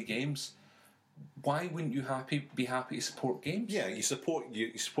you play games, why wouldn't you be happy to support games? You support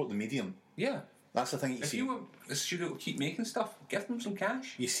the medium. That's the thing. If you want a studio to keep making stuff, give them some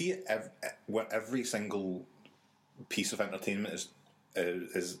cash. You see it where every single piece of entertainment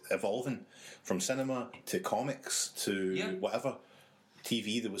is evolving, from cinema to comics to whatever,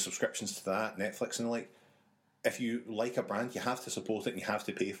 TV. There were subscriptions to that, Netflix and the like. If you like a brand, you have to support it and you have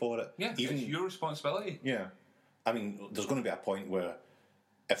to pay for it. Even it's your responsibility. I mean, there's going to be a point where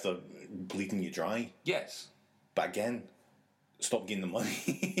if they're bleeding you dry. But again, stop getting the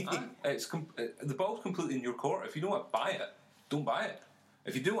money. The ball's completely in your court. If you don't want to buy it, don't buy it.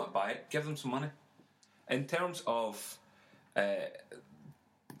 If you do want to buy it, give them some money. In terms of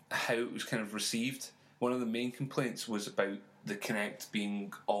how it was kind of received, one of the main complaints was about the Kinect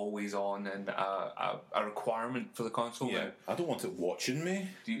being always on and a requirement for the console now. I don't want it watching me.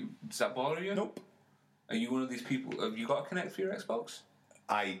 Does that bother you? Nope. Are you one of these people? Have you got a Kinect for your Xbox?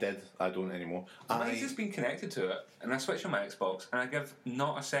 I did. I don't anymore. Mine's just been connected to it, and I switch on my Xbox, and I give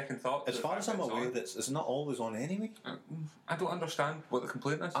not a second thought to as far as I'm aware, it's not always on anyway. I don't understand what the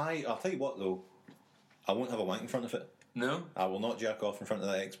complaint is. I'll tell you what, though. I won't have a wank in front of it. No. I will not jerk off in front of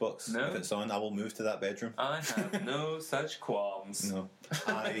that Xbox. No. If it's on, I will move to that bedroom. I have no such qualms. No.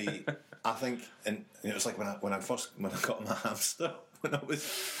 I think, and it was like when I got my hamster when I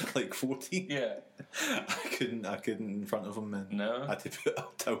was like 14. Yeah. I couldn't in front of him, man. No. I had to put a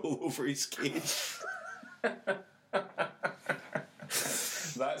towel over his cage.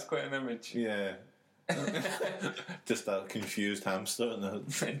 That's quite an image. Yeah. Just a confused hamster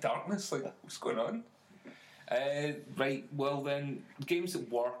in darkness, like, what's going on? Right, well then, games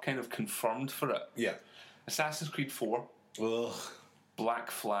that were kind of confirmed for it. Yeah. Assassin's Creed 4. Ugh.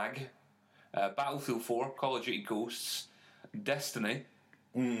 Black Flag. Battlefield 4. Call of Duty Ghosts. Destiny.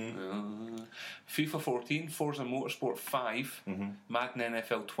 FIFA 14. Forza Motorsport 5. Madden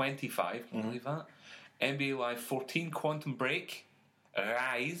NFL 25. Can you believe that? NBA Live 14. Quantum Break.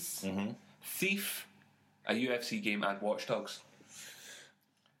 Rise. Thief. A UFC game, and Watch Dogs.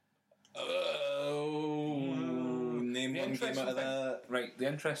 Name one game out of that. Right, the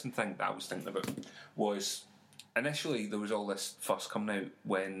interesting thing that I was thinking about was initially there was all this fuss coming out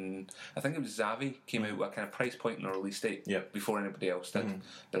when I think it was Xavi came out with a kind of price point and a release date before anybody else did.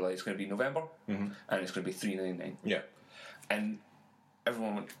 They're like, it's going to be November and it's going to be $3.99. Yeah, and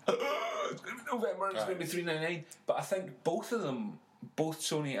everyone went, it's going to be November and it's going to be $3.99. But I think both of them, both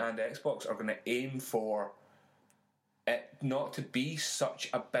Sony and Xbox, are going to aim for it not to be such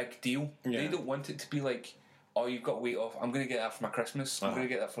a big deal. They don't want it to be like, oh, you've got to wait off, I'm going to get that for my Christmas, I'm going to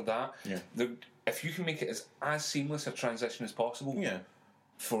get that for that. If you can make it as seamless a transition as possible.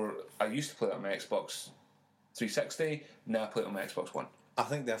 I used to play that on my Xbox 360, now I play it on my Xbox One. I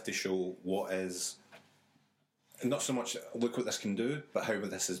think they have to show what is, not so much look what this can do, but how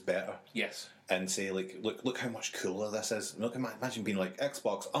this is better. Yes. And say, like, look how much cooler this is. Look, imagine being like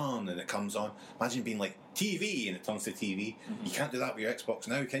Xbox on and it comes on. Imagine being like TV and it turns to TV. You can't do that with your Xbox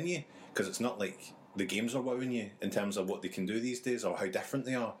now, can you? Because it's not like the games are wowing you in terms of what they can do these days or how different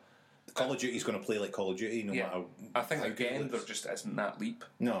they are. Call of Duty's going to play like Call of Duty no matter. I think again there just isn't that leap.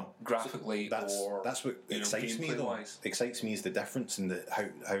 No, graphically so that's what excites me though. Excites me is the difference in the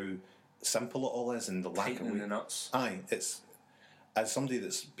how simple it all is and the lack of the nuts. Aye, it's as somebody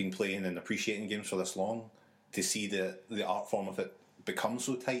that's been playing and appreciating games for this long, to see the art form of it become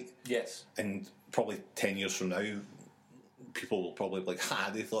so tight. Yes, and probably 10 years from now, people will probably be like,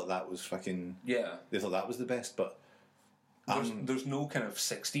 they thought that was fucking they thought that was the best, but. There's no kind of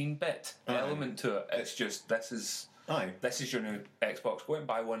 16-bit element to it. It's just this is your new Xbox. Go out and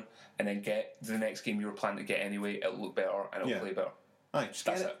buy one, and then get the next game you were planning to get anyway. It'll look better and it'll play better.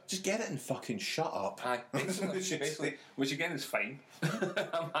 Just get it and fucking shut up. Basically, which again is fine.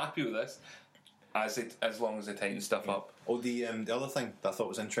 I'm happy with this, as long as they tighten stuff up. Oh, the other thing that I thought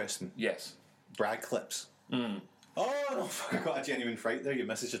was interesting. Yes, brag clips. Oh no! I got a genuine fright there. Your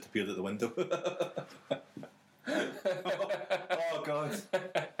missus just appeared at the window. Oh God!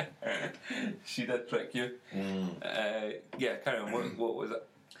 She did trick you. Carry on. What was it?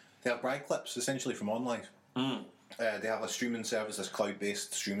 They have brag clips essentially from OnLive. They have a streaming service, this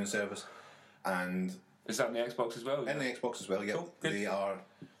cloud-based streaming service, and is that in the Xbox as well? In the Xbox as well, yeah. Cool. They are.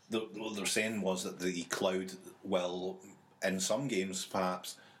 What they're saying was that the cloud will, in some games,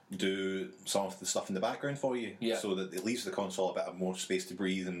 perhaps do some of the stuff in the background for you, so that it leaves the console a bit of more space to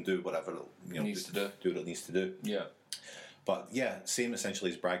breathe and do whatever it needs to do. Do what it needs to do. Yeah. But yeah, same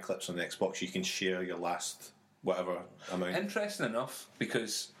essentially as brag clips on the Xbox. You can share your last whatever amount. Interesting enough,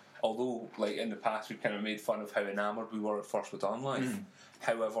 because although like in the past we kind of made fun of how enamoured we were at first with OnLive,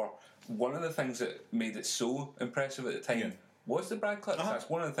 however, one of the things that made it so impressive at the time was the brag clips. That's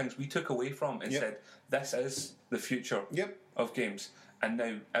one of the things we took away from and said, this is the future of games. And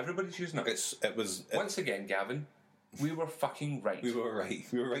now everybody's using it. Once again, Gavin, we were fucking right. We were right.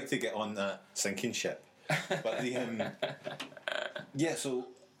 We were right to get on that sinking ship. But the so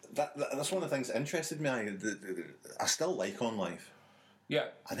that's one of the things that interested me. I still like OnLive. Yeah,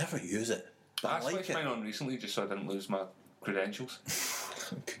 I never use it. But I switched mine on recently just so I didn't lose my credentials.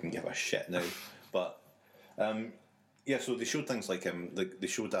 Couldn't give a shit now. But so they showed things like they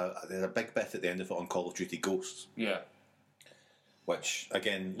showed there's a big bit at the end of it on Call of Duty Ghosts. Yeah. Which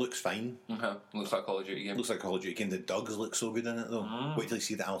again looks fine. Looks like Call of Duty game. Looks like Call of Duty game. The dogs look so good in it though. Wait till you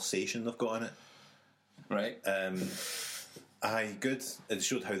see the Alsatian they've got in it. Right. Good. It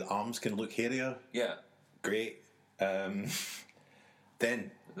showed how the arms can look hairier. Yeah. Great.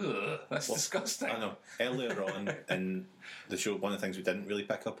 Then. That's disgusting. I know. Earlier on in the show, one of the things we didn't really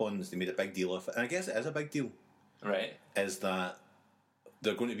pick up on is they made a big deal of it, and I guess it is a big deal. Right. Is that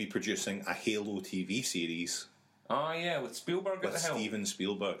they're going to be producing a Halo TV series. Oh yeah, with Spielberg at the helm. Steven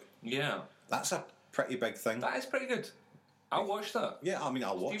Spielberg. Yeah. That's a pretty big thing. That is pretty good. I'll watch that. Yeah, I mean,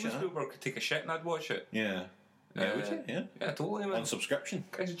 I'll watch it. Steven Spielberg could take a shit and I'd watch it. Yeah. Yeah, would you? Yeah. Yeah, totally, man. On subscription.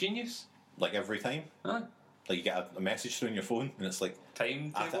 Guy's a genius. Like every time. Aye. Like you get a message through on your phone and it's like...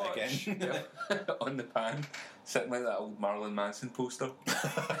 Time to watch. It again. Yeah. On the pan. Sitting like that old Marilyn Manson poster.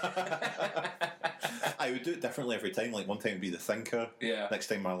 I would do it differently every time. Like one time it'd be The Thinker. Yeah. Next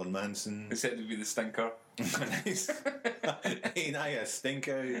time Marilyn Manson. It said it'd be The Stinker. Nice. Ain't I a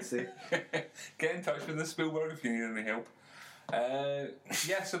stinker, you'd say. Get in touch with the Spielberg if you need any help.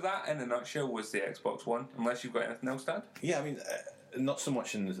 Yeah, so that in a nutshell was the Xbox One. Unless you've got anything else to add? Yeah, I mean, not so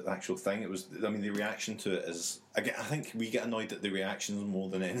much in the actual thing. It was, I mean, the reaction to it is. Again, I think we get annoyed at the reactions more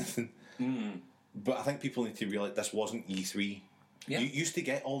than anything. But I think people need to realise this wasn't E3. Yeah. You used to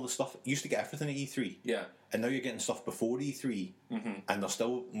get all the stuff. You used to get everything at E3. Yeah. And now you're getting stuff before E3, and they're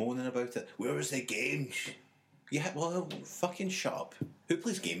still moaning about it. Where was the games? Yeah, well, fucking shut up. Who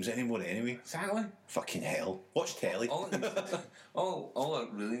plays games anymore anyway? Exactly. Fucking hell. Watch telly. All it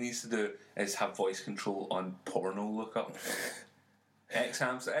really needs to do is have voice control on porno lookup.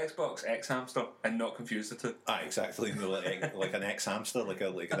 X-Hamster, Xbox, X-Hamster, and not confuse the two. Ah, exactly. Like an X-Hamster, like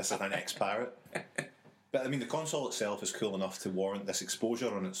this is an X-Parrot. But I mean, the console itself is cool enough to warrant this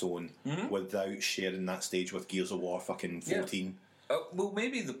exposure on its own without sharing that stage with Gears of War fucking 14. Yeah. Well,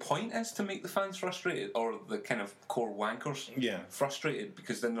 maybe the point is to make the fans frustrated, or the kind of core wankers frustrated,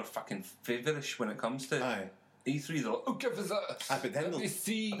 because then they're fucking feverish when it comes to E3. They're like, oh, give us that. But then let me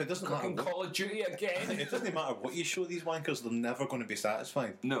see. But it doesn't matter. Call of Duty again. It doesn't matter what you show these wankers; they're never going to be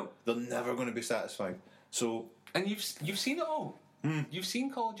satisfied. No, they're never going to be satisfied. So, and you've seen it all. You've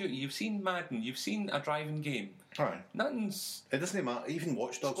seen Call of Duty, you've seen Madden, you've seen a driving game. Right. Nothing's... It doesn't matter. Even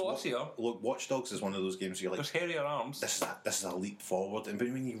Watch Dogs... Look, Watch Dogs is one of those games where you're like... There's hairier arms. This is a leap forward. And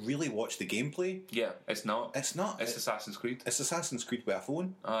when you really watch the gameplay... Yeah, it's not. It's not. It's Assassin's Creed. It's Assassin's Creed with a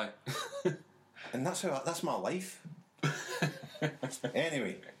phone. Aye. And that's my life.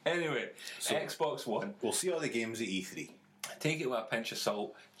 Anyway, so Xbox One. We'll see all the games at E3. Take it with a pinch of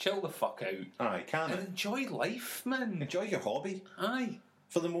salt. Chill the fuck out. Aye, can and enjoy life, man. Enjoy your hobby. Aye.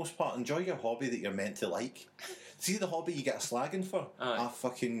 For the most part, enjoy your hobby that you're meant to like. See the hobby you get a slagging for? Aye.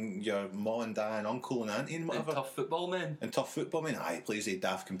 Fucking your ma and dad and uncle and auntie and whatever. And tough football men. Aye, plays the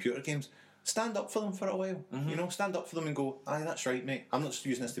daft computer games. Stand up for them for a while. You know, stand up for them and go, aye, that's right, mate. I'm not just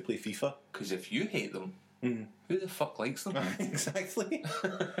using this to play FIFA. Because if you hate them, who the fuck likes them? Exactly.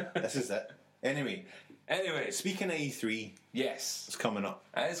 This is it. Anyway, speaking of E3, yes, it's coming up.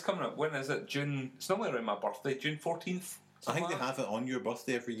 It is coming up. When is it? June. It's normally around my birthday, June 14th. I think they have it on your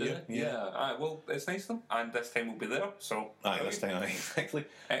birthday every year. Yeah. Well, it's nice of them, and this time we'll be there. So. This time, exactly.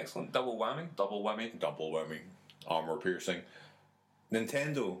 Excellent. Double whammy. Armor piercing.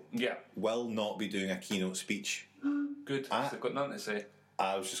 Nintendo. Yeah. Will not be doing a keynote speech. Good. They've got nothing to say.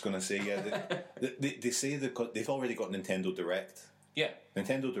 I was just going to say, they say they've already got Nintendo Direct. Yeah.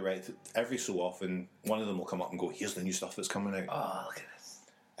 Nintendo Direct, every so often, one of them will come up and go, here's the new stuff that's coming out. Oh, look at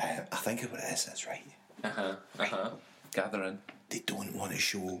this. I think what it is, that's right. Gathering. They don't want to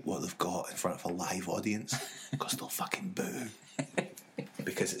show what they've got in front of a live audience because they'll fucking boo.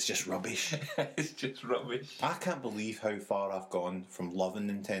 Because it's just rubbish. It's just rubbish. I can't believe how far I've gone from loving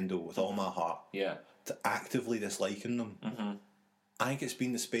Nintendo with all my heart to actively disliking them. I think it's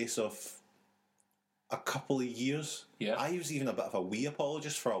been the space of a couple of years. Yeah. I was even a bit of a Wii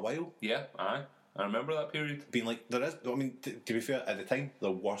apologist for a while. Yeah, aye. I remember that period. Being like, there is, I mean, to be fair, at the time,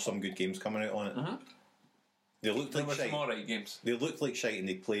 there were some good games coming out on it. They looked like shite. Some alright games. They looked like shite and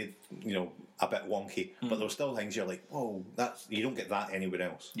they played, a bit wonky. But there were still things you're like, whoa, you don't get that anywhere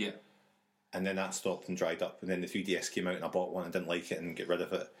else. Yeah. And then that stopped and dried up. And then the 3DS came out and I bought one and didn't like it and get rid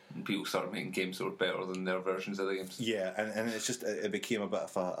of it. And people started making games that were better than their versions of the games. Yeah, and it's just, it became a bit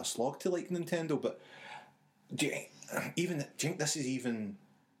of a slog to like Nintendo. But do you think this is even...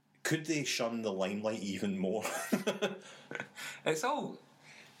 Could they shun the limelight even more? It's all...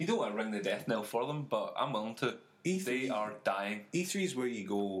 You don't want to ring the death knell for them, but I'm willing to. E3, they are dying. E3 is where you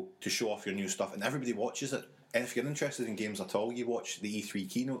go to show off your new stuff, and everybody watches it. And if you're interested in games at all, you watch the E3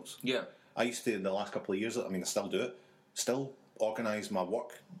 keynotes. Yeah. I used to, in the last couple of years, I still do it. Still organise my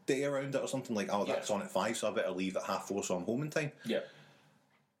work day around it or something like, that's on at 5, so I better leave at 4:30 so I'm home in time. Yeah.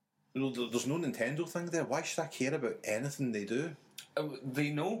 There's no Nintendo thing there. Why should I care about anything they do?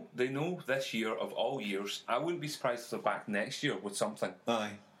 They know this year of all years. I wouldn't be surprised if they're back next year with something.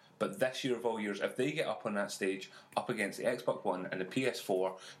 Aye. But this year of all years, if they get up on that stage, up against the Xbox One and the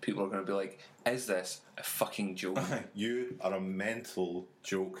PS4, people are going to be like, is this a fucking joke? Aye. You are a mental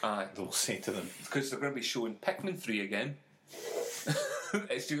joke, they'll say to them. Because they're going to be showing Pikmin 3 again.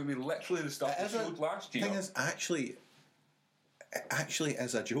 It's going to be literally the stuff they showed last year. The thing is, actually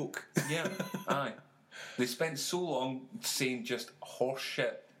is a joke. Yeah, aye. They spent so long saying just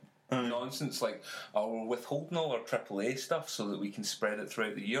horseshit nonsense like, oh, we're withholding all our AAA stuff so that we can spread it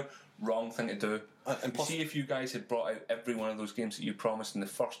throughout the year. Wrong thing to do. And see, if you guys had brought out every one of those games that you promised in the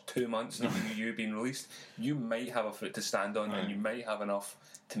first 2 months of the Wii U being released, you might have a foot to stand on, and you might have enough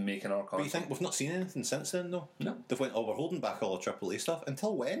to make an console. But you think we've not seen anything since then, though? No. They've went, oh, we're holding back all our AAA stuff.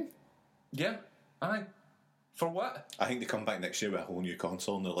 Until when? Yeah, aye. For what? I think they come back next year with a whole new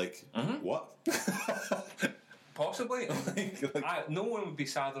console, and they're like, what? Possibly. No one would be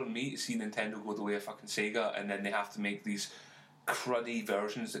sadder than me to see Nintendo go the way of fucking Sega, and then they have to make these cruddy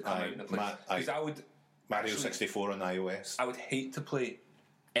versions that come out in the place. Because I would Mario 64 on iOS. I would hate to play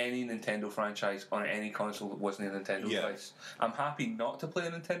any Nintendo franchise on any console that wasn't a Nintendo device. I'm happy not to play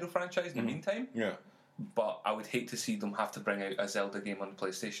a Nintendo franchise in the meantime. Yeah. But I would hate to see them have to bring out a Zelda game on the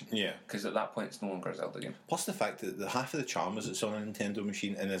PlayStation. Yeah. Because at that point, it's no longer a Zelda game. Plus the fact that half of the charm is it's on a Nintendo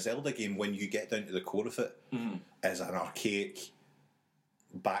machine, and a Zelda game, when you get down to the core of it, is an archaic,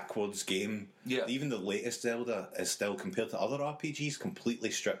 backwards game. Yeah. Even the latest Zelda is still, compared to other RPGs,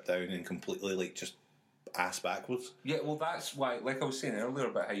 completely stripped down and completely, like, just ass backwards. Yeah, well, that's why, like I was saying earlier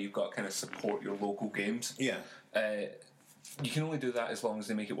about how you've got to kind of support your local games. Yeah. You can only do that as long as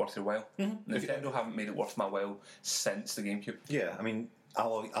they make it worth your while. Nintendo haven't made it worth my while since the GameCube. Yeah, I mean, I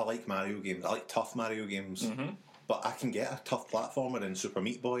like Mario games. I like tough Mario games. But I can get a tough platformer in Super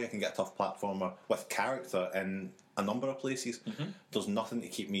Meat Boy. I can get a tough platformer with character in a number of places. There's nothing to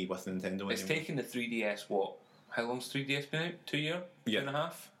keep me with Nintendo It's taken the 3DS, what? How long's 3DS been out? 2 years? Yeah.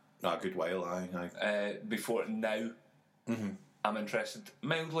 2.5? A good while, aye. Before now, I'm interested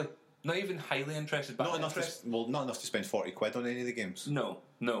mildly. Not even highly interested, but not enough to spend 40 quid on any of the games. No,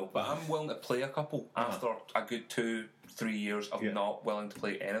 but I'm willing to play a couple after a good 2-3 years of not willing to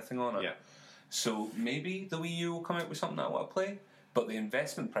play anything on it. Yeah. So maybe the Wii U will come out with something that I want to play, but the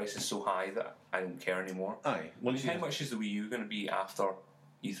investment price is so high that I don't care anymore. Aye. How much is the Wii U going to be after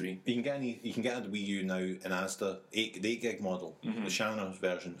E3? You can get a Wii U now in Asda, the 8 gig model, the Shannon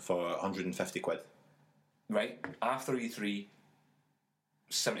version, for 150 quid. Right. After E3,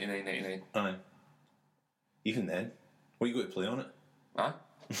 $79.99. Aye. Even then, what are you going to play on it? Huh?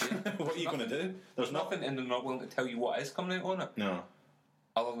 What are you going to do? There's nothing, and they're not willing to tell you what is coming out on it. No.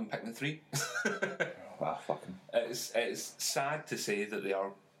 Other than Pikmin 3. Fucking. It's sad to say that they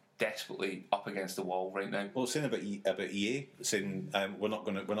are desperately up against the wall right now. Well, saying about EA, saying they're not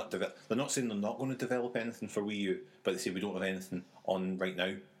saying they're not going to develop anything for Wii U, but they say we don't have anything on right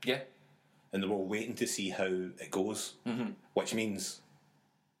now. Yeah. And they were waiting to see how it goes, which means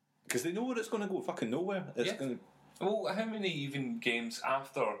because they know where it's going to go, fucking nowhere. Well, how many even games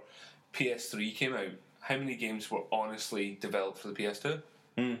after PS3 came out? How many games were honestly developed for the PS2?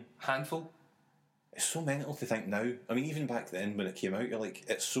 Handful. It's so mental to think now. I mean, even back then when it came out, you're like,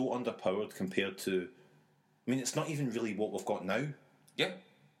 it's so underpowered compared to. I mean, it's not even really what we've got now. Yeah,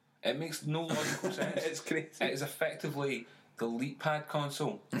 it makes no logical sense. It's crazy. It is effectively the LeapPad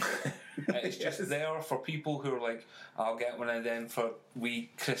console. It's just there for people who are like, I'll get one of them for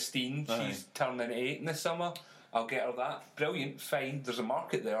wee Christine. She's turning 8 in the summer. I'll get her that. Brilliant, fine. There's a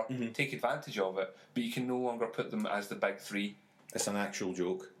market there. Take advantage of it. But you can no longer put them as the big three. It's an actual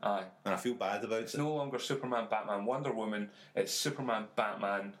joke. Aye. And I feel bad about it. It's no longer Superman, Batman, Wonder Woman. It's Superman,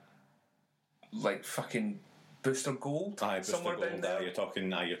 Batman, like fucking Booster Gold. Aye, Booster Gold.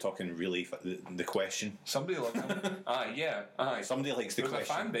 You're talking really the Question. Somebody like them. Aye. Somebody likes the Question. There's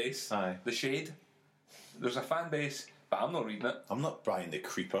a fan base. Aye. The Shade. There's a fan base, but I'm not reading it. I'm not buying the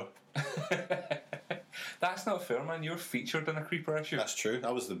Creeper. That's not fair, man. You're featured in a Creeper issue. That's true.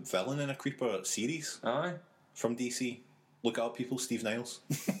 I was the villain in a Creeper series. Aye. From DC. Look it up, people. Steve Niles.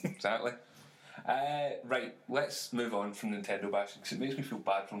 Exactly. Right, let's move on from Nintendo bashing, because it makes me feel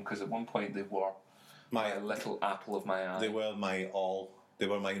bad for them, because at one point they were my little apple of my eye. They were my all. They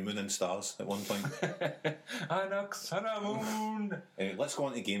were my moon and stars at one point. Anax and a moon. Anyway, let's go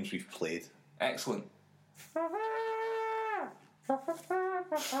on to games we've played. Excellent.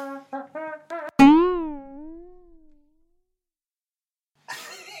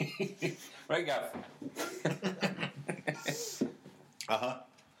 Right, Gav.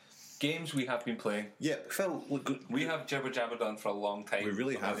 Games we have been playing. Yeah, Phil, we have jibber jabber done for a long time. We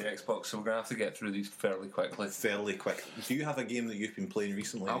really have. The Xbox, so we're going to have to get through these fairly quickly. Do you have a game that you've been playing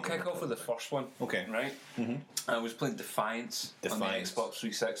recently? I'll kick off with the first one. Okay. Right? I was playing Defiance on the Xbox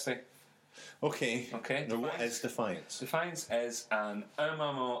 360. Okay. Now, what is Defiance? Defiance is an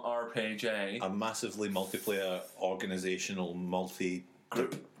MMORPG. A massively multiplayer, organisational,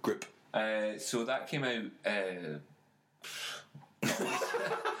 multi-group. So that came out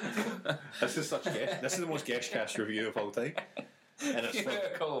This is the most Geshcast review of all time. And it's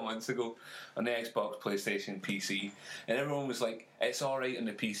a couple of months ago on the Xbox, PlayStation, PC, and everyone was like, "It's all right on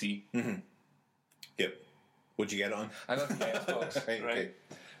the PC." Mm-hmm. Yep. What'd you get it on? I got the Xbox, right? Okay.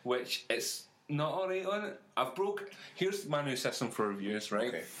 Which it's not all right on it. Here's my new system for reviews, right?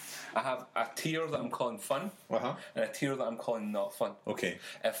 Okay. I have a tier that I'm calling fun, and a tier that I'm calling not fun. Okay.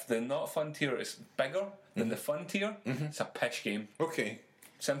 If the not fun tier is bigger than the fun tier, it's a pish game. Okay.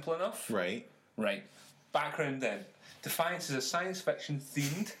 Simple enough? Right. Background then. Defiance is a science fiction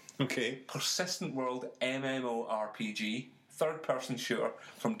themed, persistent world MMORPG, third person shooter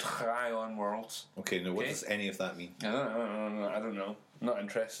from Trion Worlds. Okay, now what does any of that mean? I don't know. Not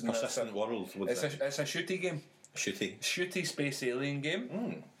interested in persistent world? It's a shooty game. Shooty space alien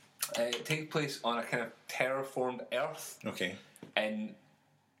game. It takes place on a kind of terraformed Earth. Okay. In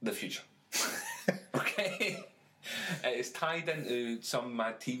the future. Okay. It is tied into some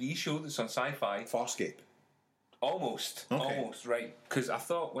mad TV show that's on Sci-Fi. Farscape. Almost, right. Because I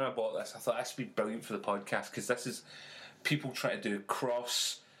thought when I bought this, this would be brilliant for the podcast, because this is people trying to do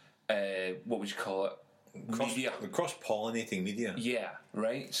cross, what would you call it? Media. Cross-pollinating media. Yeah,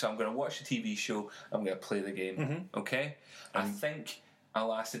 right. So I'm going to watch the TV show, I'm going to play the game, okay? I think I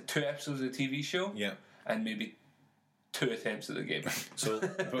lasted 2 episodes of the TV show, and maybe 2 attempts at the game. So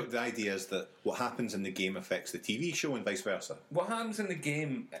but the idea is that what happens in the game affects the TV show and vice versa. What happens in the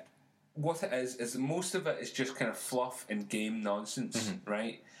game, what it is most of it is just kind of fluff and game nonsense,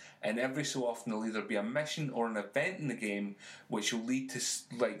 right? And every so often there'll either be a mission or an event in the game which will lead to,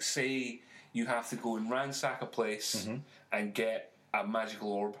 like, say you have to go and ransack a place and get a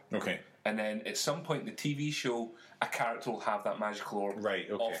magical orb. Okay. And then at some point in the TV show, a character will have that magical orb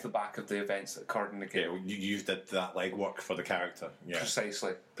off the back of the events that occurred in the game. Yeah, you did that legwork for the character. Yeah.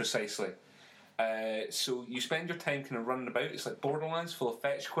 Precisely. So you spend your time kind of running about. It's like Borderlands, full of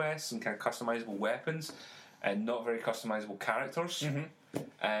fetch quests and kind of customizable weapons and not very customizable characters.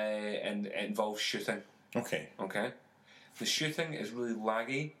 And it involves shooting. Okay. The shooting is really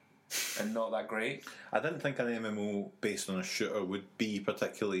laggy and not that great. I didn't think an MMO based on a shooter would be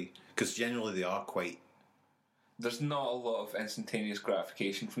particularly... Because generally they are quite... There's not a lot of instantaneous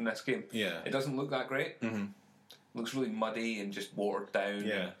gratification from this game. Yeah. It doesn't look that great. It looks really muddy and just watered down.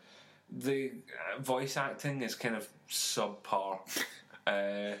 Yeah. The voice acting is kind of subpar.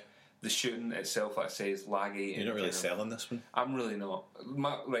 The shooting itself, like I say, is laggy. You're not really selling this one? I'm really not.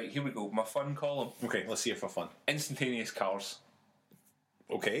 Right, here we go. My fun column. Okay, let's see it for fun. Instantaneous cars.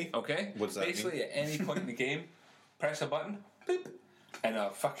 Okay. What does that Basically, mean? At any point in the game, press a button, boop, and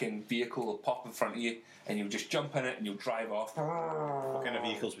a fucking vehicle will pop in front of you, and you'll just jump in it and you'll drive off. What kind of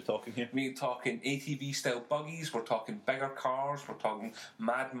vehicles are we talking here? We're talking ATV-style buggies, we're talking bigger cars, we're talking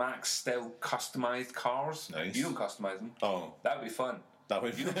Mad Max-style customised cars. Nice. You don't customise them. Oh. That'd be fun. That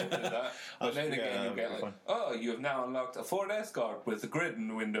would be fun. But now and again you'll get like, oh, you have now unlocked a Ford Escort with a grid in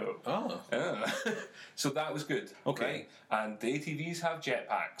the window. Oh. So that was good. Okay. Right? And the ATVs have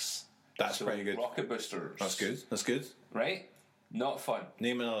jetpacks. That's pretty good. Rocket boosters. That's good. Right? Not fun.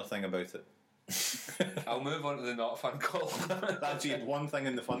 Name another thing about it. I'll move on to the not fun column. That's one thing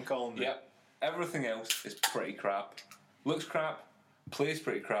in the fun column. Yep. Everything else is pretty crap. Looks crap, plays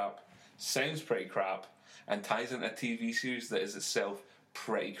pretty crap, sounds pretty crap, and ties into a TV series that is itself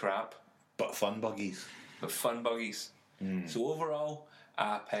pretty crap. But fun buggies. So overall,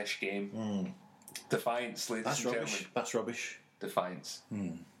 a pish game. Defiance, ladies and gentlemen. That's rubbish. Defiance.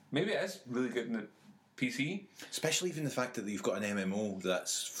 Maybe it is really good in the PC. Especially even the fact that you've got an MMO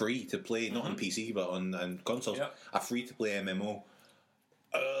that's free to play, not on PC but on consoles. Yep. A free to play MMO.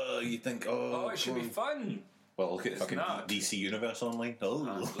 You think, it should be fun. Well, look at fucking DC Universe Online.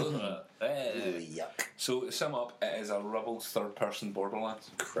 Yuck. So, to sum up, it is a rubbled third-person Borderlands.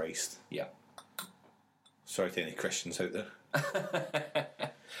 Christ. Yeah. Sorry to any Christians out there.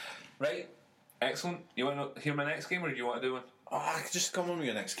 Right. Excellent. You want to hear my next game, or do you want to do one? Just come on with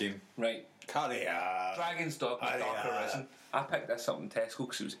your next game. Right. Carry on. Dragon's Dogma Dark Arisen. I picked this up in Tesco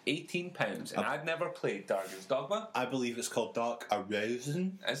because it was £18 and I'd never played Dragon's Dogma. I believe it's called Dark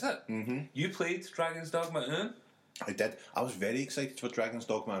Arisen. Is it? Mm-hmm. You played Dragon's Dogma, I did. I was very excited for Dragon's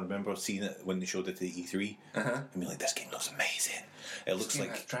Dogma. I remember seeing it when they showed it to the E3 and being like, this game looks amazing. It looks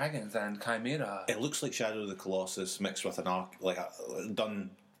like dragons and chimera. It looks like Shadow of the Colossus mixed with an a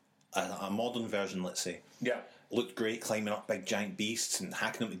modern version, let's say. Yeah. Looked great, climbing up big giant beasts and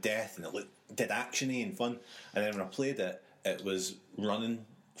hacking them to death, and it did actiony and fun. And then when I played it, it was running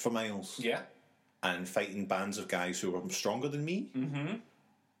for miles. Yeah. And fighting bands of guys who were stronger than me. Mm-hmm.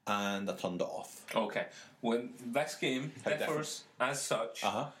 And I turned it off. Okay. When this game differs as such,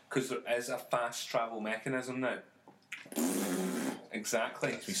 because there is a fast travel mechanism now.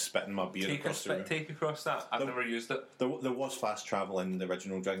 exactly. That's me spitting my beer across the room. Take across that. I've never used it. There was fast travel in the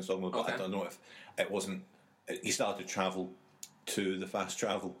original Dragon's Dogma, but I don't know if it wasn't. You started to travel to the fast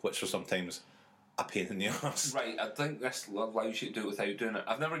travel, which was sometimes a pain in the arse. Right, I think this allows you to do it without doing it.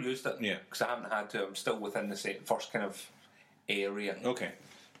 I've never used it because I haven't had to. I'm still within the first kind of area.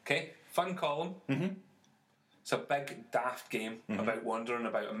 Okay, fun column. It's a big, daft game about wandering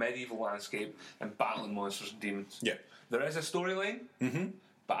about a medieval landscape and battling monsters and demons. Yeah. There is a storyline,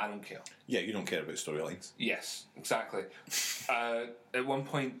 but I don't care. Yeah, you don't care about storylines. Yes, exactly. At one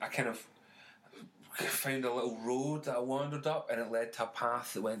point, I kind of found a little road that I wandered up, and it led to a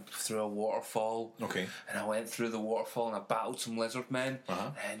path that went through a waterfall. Okay. And I went through the waterfall, and I battled some lizard men. And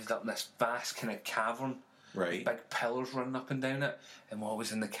I ended up in this vast kind of cavern. Right. Big pillars running up and down it, and while I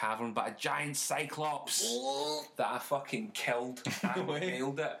was in the cavern, but a giant cyclops that I fucking killed. I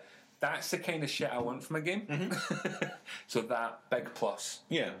nailed it. That's the kind of shit I want from a game. So that, big plus.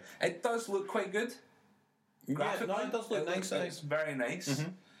 Yeah. It does look quite good. Graphically, no, it does look nice. It's very nice.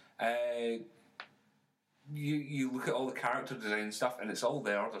 You look at all the character design and stuff, and it's all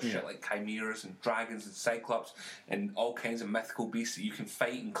there. There's shit like chimeras and dragons and cyclops and all kinds of mythical beasts that you can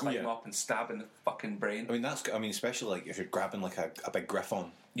fight and climb up and stab in the fucking brain. I mean, especially like if you're grabbing like a big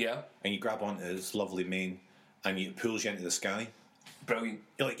griffon. Yeah. And you grab onto his lovely mane, and it pulls you into the sky. Brilliant.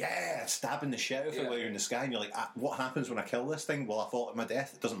 You're like, stabbing the shit out of it while you're in the sky, and you're like, what happens when I kill this thing? Well, I fought my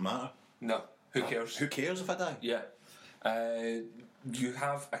death. It doesn't matter. No. Who cares? Who cares if I die? Yeah. You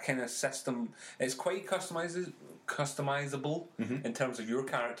have a kind of system. It's quite customizable in terms of your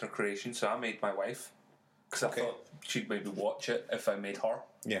character creation. So I made my wife because I thought she'd maybe watch it if I made her.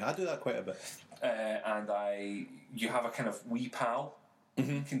 Yeah, I do that quite a bit. And you have a kind of wee pal.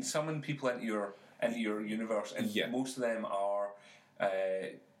 You can summon people into your universe, and most of them are.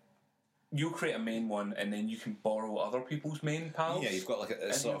 You create a main one, and then you can borrow other people's main pals. Yeah, you've got like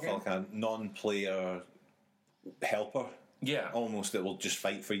a sort of like a non-player helper. Yeah. Almost that will just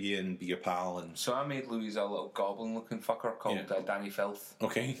fight for you and be your pal. And so I made Louise a little goblin-looking fucker called Danny Filth.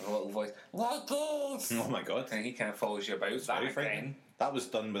 Okay. A little voice. Like this! Oh my god. And he kind of follows you about. That was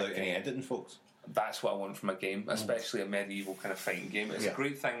done without any editing, folks. That's what I want from a game, especially a medieval kind of fighting game. It's a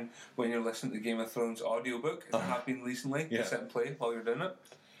great thing when you're listening to Game of Thrones audiobook, as I have been recently, to sit and play while you're doing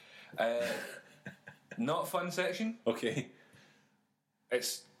it. Not fun section. Okay.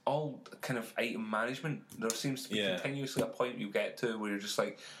 It's all kind of item management. There seems to be continuously a point you get to where you're just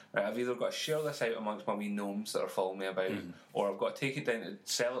like, right, I've either got to share this out amongst my wee gnomes that are following me about, or I've got to take it down to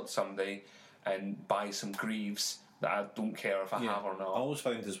sell it to somebody and buy some greaves that I don't care if I have or not. I always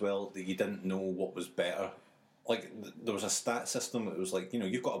found as well that you didn't know what was better. Like, there was a stat system that was like,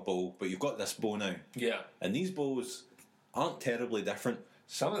 you've got a bow, but you've got this bow now. Yeah. And these bows aren't terribly different.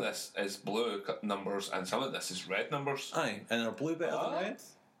 Some of this is blue numbers and some of this is red numbers. Aye, and are blue better than red?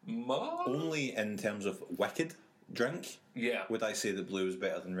 Only in terms of wicked drink would I say that blue is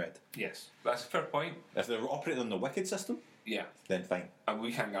better than red. Yes, that's a fair point. If they're operating on the wicked system, then fine. And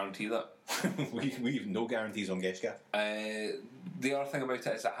we can't guarantee that. we have no guarantees on Geshgaff. The other thing about it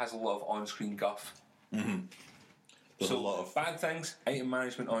is it has a lot of on-screen guff. There's so a lot of bad things, item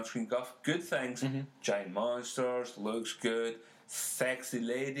management, on-screen guff. Good things, giant monsters, looks good, sexy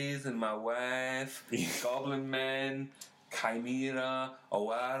ladies and my wife, goblin men, chimera,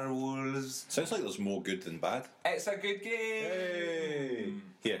 werewolves. Sounds like there's more good than bad. It's a good game.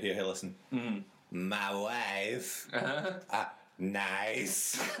 Hey. Here, listen. My wife.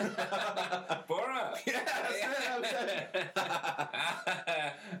 Nice. Borat.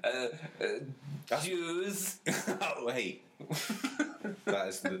 Jews. Oh, hey. That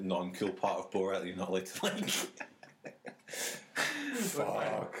is the non-cool part of Borat that you're not allowed to like.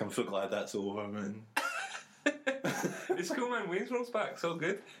 Fuck, I'm so glad that's over, man. It's cool, man. Wayne's World's back, so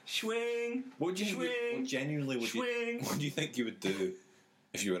good. Swing. What do you think you would do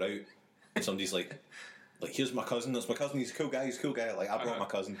if you were out and somebody's like, here's my cousin. That's my cousin. He's a cool guy. Like, I brought my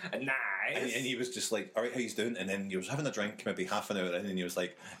cousin. Nice. And he was just like, all right, how you doing? And then he was having a drink, maybe half an hour in, and he was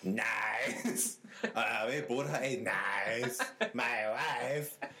like, nice. Borat, nice. My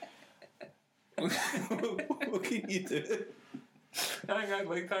wife. What can you do? I'd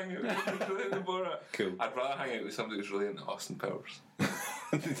like to hang out with Borat. Cool. I'd rather hang out with somebody who's really into Austin Powers.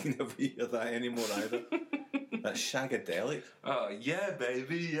 You never hear that anymore either. That's shagadelic. Oh, yeah,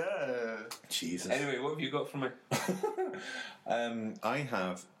 baby, yeah. Jesus. Anyway, what have you got for me? I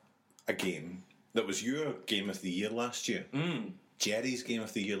have a game that was your Game of the Year last year. Jerry's Game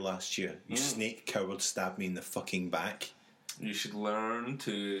of the Year last year. You snake coward stabbed me in the fucking back. You should learn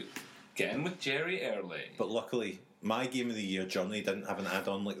to get in with Jerry early. But luckily, my Game of the Year, Johnny, didn't have an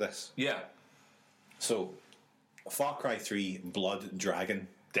add-on like this. Yeah. So, Far Cry 3 Blood Dragon.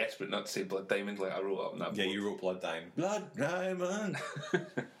 Desperate not to say Blood Diamond like I wrote up in that board. Yeah, you wrote Blood Diamond. Blood Diamond!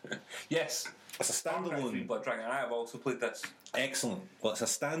 Yes. It's a standalone. Far Cry 3 Blood Dragon. I have also played this. Excellent. Well, it's a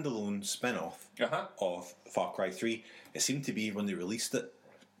standalone spin-off of Far Cry 3. It seemed to be when they released it.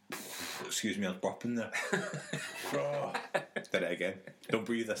 Excuse me, I was burping there. Did it again. Don't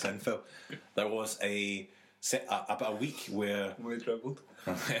breathe this in, Phil. There was about a week where... We dribbled.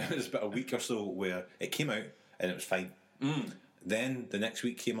 It was about a week or so where it came out and it was fine. Then the next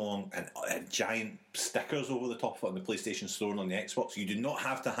week came along and giant stickers over the top of it on the PlayStation Store and on the Xbox. You do not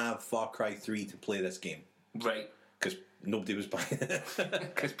have to have Far Cry 3 to play this game. Right. Because nobody was buying it.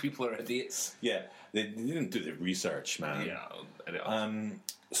 Because people are idiots. Yeah. They didn't do the research, man. Yeah.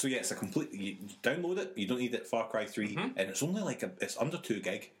 So yeah, it's a complete... You download it, you don't need it, Far Cry 3, and it's only like it's under 2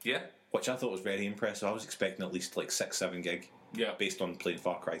 gig. Yeah. Which I thought was very impressive. I was expecting at least like 6-7 gig. Yeah. Based on playing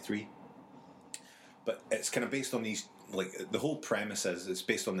Far Cry 3. But it's kind of based on these... Like, the whole premise is it's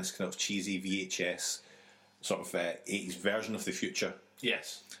based on this kind of cheesy VHS sort of 80s version of the future.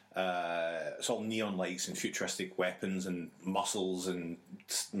 Yes. It's all neon lights and futuristic weapons and muscles and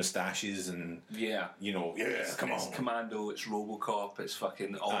moustaches and it's Commando, it's RoboCop, it's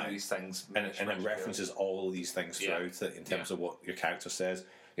fucking all these things, and it references all of these things throughout it in terms of what your character says.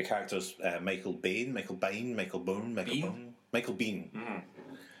 Your character's Michael Bean. Mr. Bean, they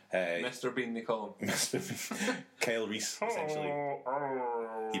call him. Mr. Bean. Kyle Reese, essentially.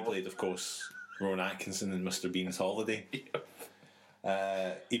 He played, of course, Rowan Atkinson in Mr. Bean's Holiday.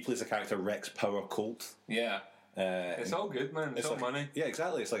 He plays a character Rex Power Colt. Yeah. It's all good, man. It's all like, money. Yeah,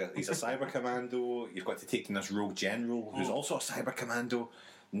 exactly. It's like he's a cyber commando. You've got to take in this rogue general who's also a cyber commando.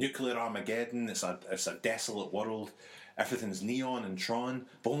 Nuclear Armageddon. It's a desolate world. Everything's neon and Tron,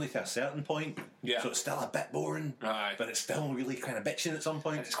 but only to a certain point. Yeah. So it's still a bit boring. Aye. But it's still really kind of bitching at some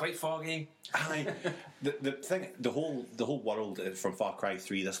point. And it's quite foggy. Aye. The whole world from Far Cry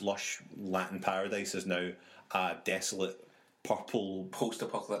 3, this lush Latin paradise, is now a desolate purple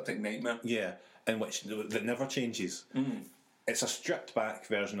post-apocalyptic nightmare. Yeah, in which that never changes. It's a stripped back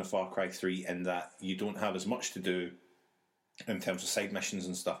version of Far Cry 3 in that you don't have as much to do in terms of side missions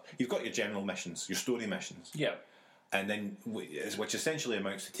and stuff. You've got your general missions, your story missions. Yeah. And then, which essentially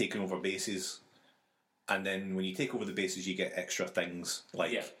amounts to taking over bases. And then when you take over the bases, you get extra things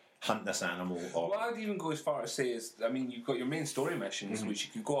like hunt this animal. Or well, I'd even go as far as say is, I mean, you've got your main story missions, which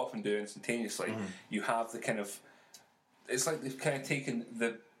you can go off and do instantaneously. You have the kind of, it's like they've kind of taken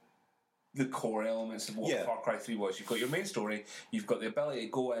the core elements of what Far Cry 3 was. You've got your main story, you've got the ability to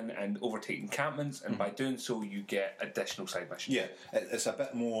go in and overtake encampments, and by doing so, you get additional side missions. Yeah, it's a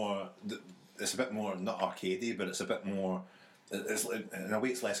bit more... It's a bit more, not arcadey, but it's a bit more... in a way,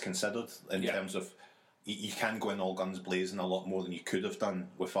 it's less considered in terms of... You can go in all guns blazing a lot more than you could have done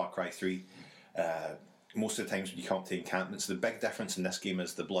with Far Cry 3. Most of the times when you come up to encampments, the big difference in this game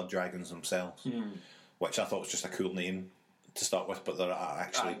is the Blood Dragons themselves, which I thought was just a cool name to start with, but they're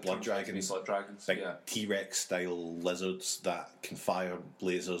actually blood dragons. Blood dragons, big T-Rex style lizards that can fire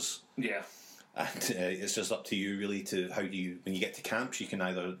lasers. Yeah. And it's just up to you really to how do you, when you get to camps, you can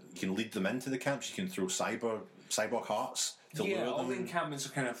lead them into the camps, you can throw cyborg hearts to lure them. All the encampments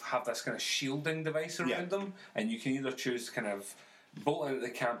kind of have this kind of shielding device around them, and you can either choose to kind of bolt out of the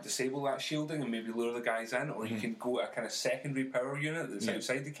camp, disable that shielding, and maybe lure the guys in, or you can go to a kind of secondary power unit that's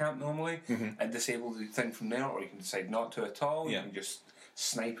outside the camp normally and disable the thing from there, or you can decide not to at all. You can just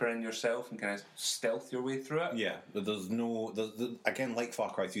sniper in yourself and kind of stealth your way through it. Yeah, there's again, like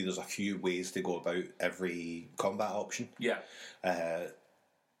Far Cry 3, there's a few ways to go about every combat option. Yeah.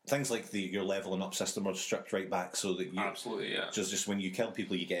 Things like your leveling up system are stripped right back so that you... Absolutely, yeah. Just when you kill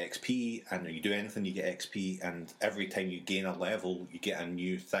people, you get XP, and when you do anything, you get XP, and every time you gain a level, you get a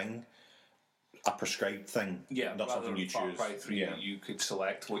new thing. A prescribed thing. Yeah, not something you Far choose. Cry 3, you could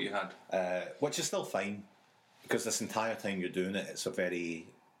select what you had. Which is still fine, because this entire time you're doing it, it's a very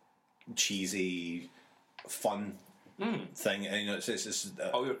cheesy, fun thing. And, it's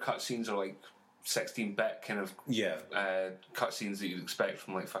all your cutscenes are like 16-bit kind of cutscenes that you'd expect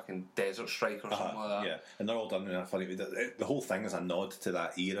from like fucking Desert Strike or something like that. Yeah, and they're all done in a funny way. The whole thing is a nod to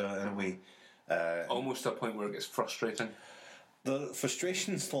that era in a way. Almost to a point where it gets frustrating. The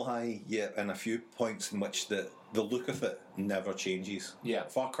frustrations lie in a few points in which the look of it never changes. Yeah.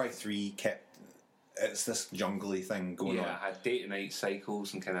 Far Cry 3 it's this jungly thing going on. Yeah, it had day to night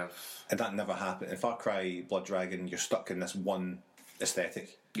cycles and kind of... And that never happened. In Far Cry Blood Dragon, you're stuck in this one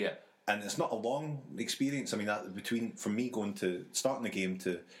aesthetic. Yeah. And it's not a long experience. I mean, from me starting the game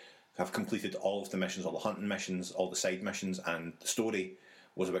to have completed all of the missions, all the hunting missions, all the side missions, and the story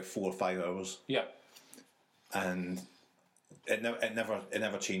was about 4 or 5 hours. Yeah. And it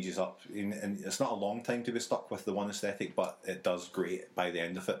never changes up, and it's not a long time to be stuck with the one aesthetic, but it does great by the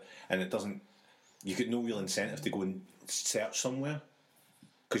end of it, and it doesn't. You get no real incentive to go and search somewhere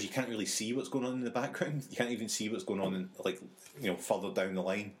because you can't really see what's going on in the background. You can't even see what's going on in, further down the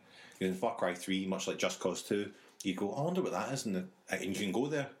line. In Far Cry 3, much like Just Cause 2, you go, I wonder what that is, and you can go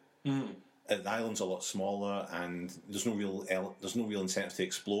there. The island's a lot smaller, and there's no real incentive to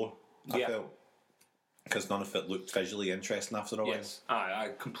explore. I felt. Because none of it looked visually interesting after a while. Yes, I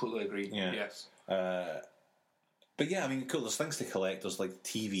completely agree. Yeah. Yes. But yeah, I mean, cool. There's things to collect. There's like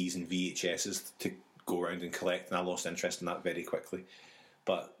TVs and VHSs to go around and collect, and I lost interest in that very quickly.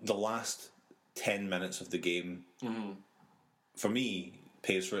 But the last 10 minutes of the game, for me,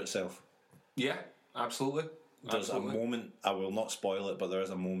 pays for itself. Yeah, absolutely. There's a moment, I will not spoil it, but there is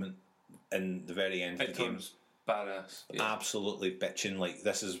a moment in the very end of the game. Badass. Yeah. Absolutely bitching, like,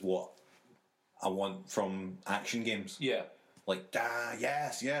 this is what I want from action games. Yeah. Like,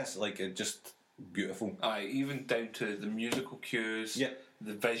 yes. Like, it just beautiful. Aye, even down to the musical cues,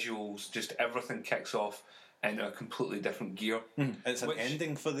 the visuals, just everything kicks off in a completely different gear. It's an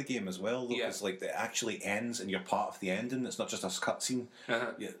ending for the game as well, though, because like it actually ends and you're part of the ending. It's not just a cutscene.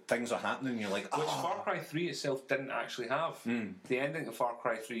 Things are happening. You're like, which Far Cry 3 itself didn't actually have. The ending of Far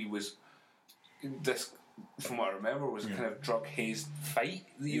Cry 3 was this. From what I remember, was kind of drug hazed fight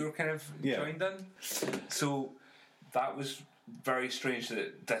that you were kind of joined in. So that was very strange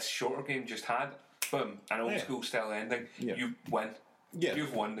that this shorter game just had boom an old school style ending. You win.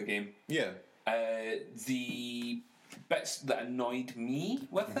 You've won the game. The bits that annoyed me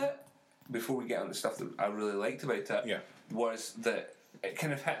with it, before we get on to stuff that I really liked about it, was that it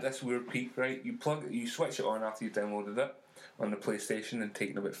kind of hit this weird peak. Right, you switch it on after you downloaded it on the PlayStation, and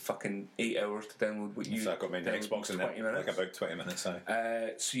taking about fucking 8 hours to download what you. So I got my Xbox in 20 minutes. Like about 20 minutes.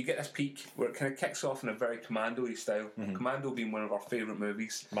 So you get this peak where it kind of kicks off in a very Commando-y style. Commando being one of our favourite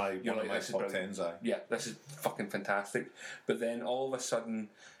movies. One of my top 10s. Yeah, this is fucking fantastic. But then all of a sudden,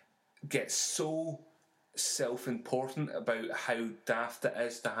 gets so self-important about how daft it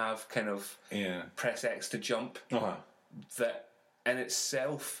is to have kind of press X to jump that in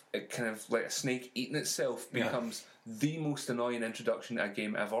itself, it kind of like a snake eating itself becomes the most annoying introduction to a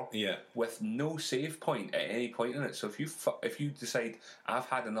game ever. With no save point at any point in it. So if you decide I've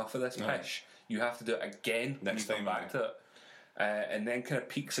had enough of this pish, you have to do it again next when you come back to it, and then kind of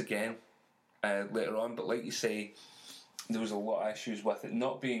peaks again later on. But like you say, there was a lot of issues with it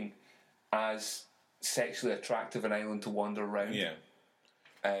not being as sexually attractive an island to wander around.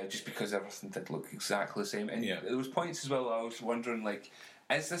 Just because everything did look exactly the same. And there was points as well I was wondering, like,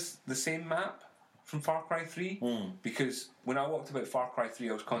 is this the same map from Far Cry 3? Because when I walked about Far Cry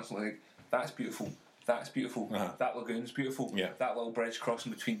 3, I was constantly like, that's beautiful, that lagoon's beautiful, that little bridge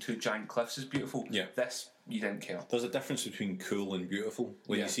crossing between two giant cliffs is beautiful. This, you didn't care. There's a difference between cool and beautiful.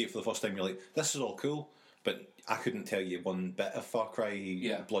 When you see it for the first time, you're like, this is all cool, but I couldn't tell you one bit of Far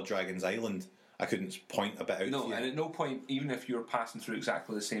Cry Blood Dragon's Island. I couldn't point a bit out to you. No, and at no point, even if you were passing through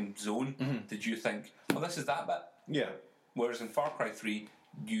exactly the same zone, did you think, oh, this is that bit? Whereas in Far Cry 3,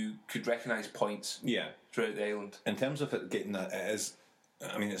 you could recognise points throughout the island. In terms of it getting that, it is,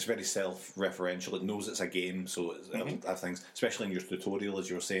 I mean, it's very self-referential. It knows it's a game, so it'll have things, especially in your tutorial, as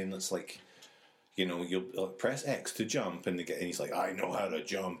you were saying, it's like, you'll press X to jump, and he's like, I know how to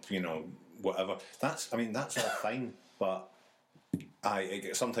jump, whatever. That's all fine, but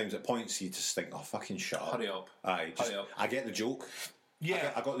sometimes at points you just think, oh, fucking shut up. Hurry up. Hurry up. I get the joke.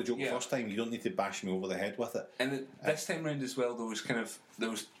 I got the joke the first time. You don't need to bash me over the head with it. And this time round as well, there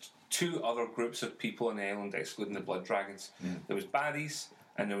was two other groups of people on the island, excluding the Blood Dragons. There was baddies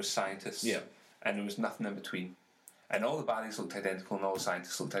and there was scientists. And there was nothing in between. And all the baddies looked identical and all the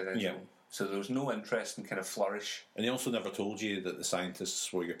scientists looked identical. So there was no interest in kind of flourish. And they also never told you that the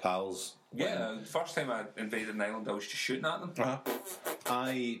scientists were your pals. The first time I invaded an island, I was just shooting at them.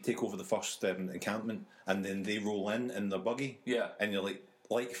 I take over the first encampment, and then they roll in their buggy. And you're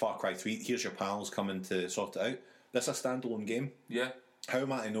like Far Cry 3, here's your pals coming to sort it out. This is a standalone game. How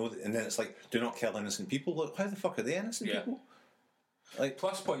am I to know that? And then it's like, do not kill innocent people. Like, how the fuck are they innocent people? Like,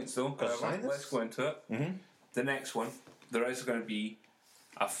 plus points though, however, let's go into it. The next one, there is going to be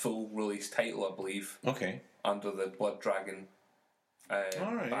a full release title, I believe. Under the Blood Dragon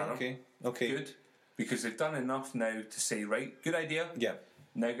banner. Okay. Good. Because they've done enough now to say, right, good idea.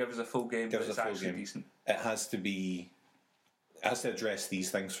 Now give us a full game, but it's actually decent. It has to address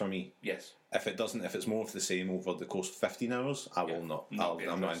these things for me. Yes. If it doesn't, if it's more of the same over the course of 15 hours, I will not.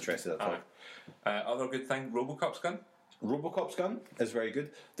 I'm not interested at all. Other good thing, Robocop's gun. Robocop's gun is very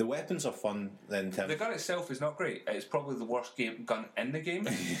good. The weapons are fun. The gun itself is not great. It's probably the worst gun in the game,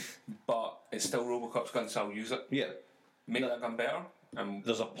 but it's still Robocop's gun, so I'll use it. make that gun better. And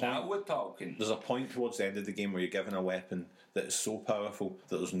there's a point. That would talking. There's a point towards the end of the game where you're given a weapon that is so powerful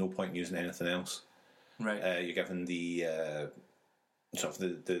that there's no point using anything else. Right. You're given the sort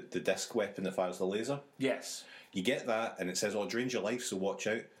of the disc weapon that fires the laser. Yes. You get that, and it says, "Oh, it drains your life, so watch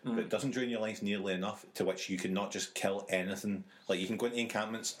out." But it doesn't drain your life nearly enough to which you can not just kill anything. Like, you can go into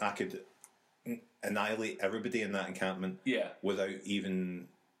encampments, I could annihilate everybody in that encampment without even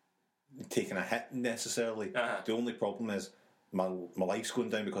taking a hit necessarily. The only problem is my life's going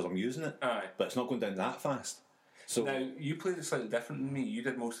down because I'm using it, but it's not going down that fast. So now, you played it slightly different than me. You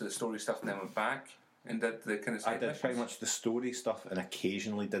did most of the story stuff and then went back and did the kind of side missions. I did pretty much the story stuff and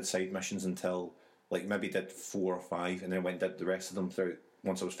occasionally did side missions until, like, maybe did 4 or 5 and then went and did the rest of them throughout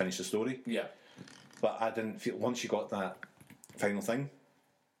once I was finished the story. Yeah. But I didn't feel, once you got that final thing,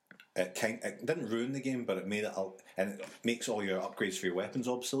 it didn't ruin the game, but it made it, and it makes all your upgrades for your weapons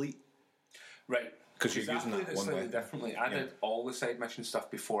obsolete. Right. Because you're using that one weapon. Differently. I did all the side mission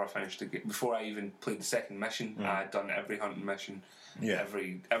stuff before I finished the game. Before I even played the second mission, I had done every hunting mission,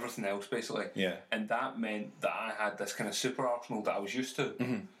 everything else basically. Yeah. And that meant that I had this kind of super arsenal that I was used to.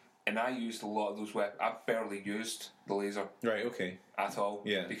 And I used a lot of those weapons. I barely used the laser. Right, okay. At all.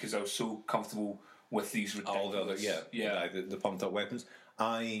 Yeah. Because I was so comfortable with these ridiculous... All the other, the pumped up weapons.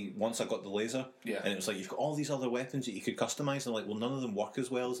 Once I got the laser, and it was like, you've got all these other weapons that you could customise, and I'm like, well, none of them work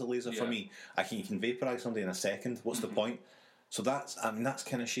as well as the laser for me. You can vaporise somebody in a second. What's the point? So that's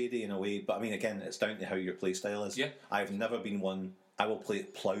kind of shady in a way, but I mean, again, it's down to how your play style is. Yeah. I've never been one, I will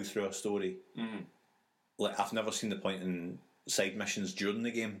plough through a story. Like, I've never seen the point in side missions during the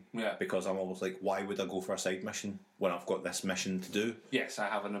game, because I'm always like, why would I go for a side mission when I've got this mission to do? Yes, I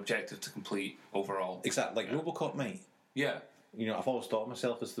have an objective to complete overall. Exactly, like RoboCop might. Yeah. You know, I've always thought of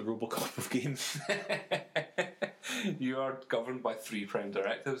myself as the RoboCop of games. You are governed by 3 prime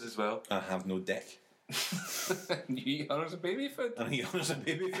directives as well. I have no dick. You eat others of baby food. I eat others of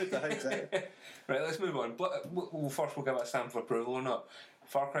baby food, exactly. Right, let's move on. First we'll give it a stamp for approval or not.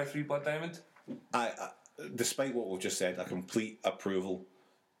 Far Cry 3 Blood Diamond? Despite what we've just said, a complete approval.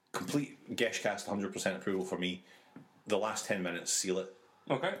 Complete Geshcast 100% approval for me. The last 10 minutes seal it.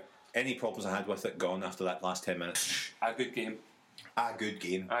 Okay. Any problems I had with it gone after that last 10 minutes. A good game. A good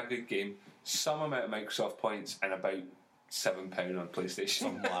game. A good game. Some amount of Microsoft points and about £7 on PlayStation.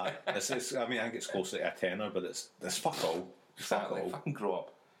 Something like that. I think it's close to a tenner, but it's fuck all. Exactly. Fuck all. Fucking grow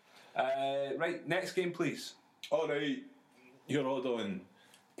up. Right, next game, please. Alright. You're all doing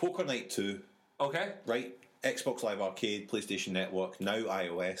Poker Night 2. Okay. Right. Xbox Live Arcade, PlayStation Network, now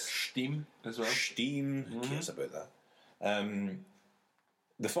iOS. Steam as well. Steam. Who cares about that?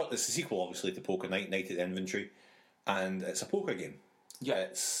 It's the sequel, obviously, to Poker Night, Night at the Inventory, and it's a poker game. Yeah.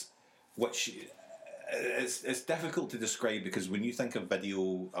 It's difficult to describe, because when you think of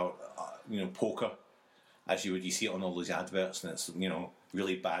video or poker, as you see it on all those adverts, and it's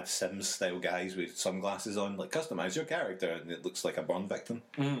really bad Sims style guys with sunglasses on, like, customize your character, and it looks like a burn victim.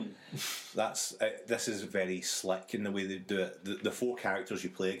 This is very slick in the way they do it. The 4 characters you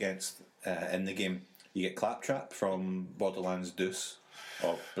play against in the game, you get Claptrap from Borderlands Deuce.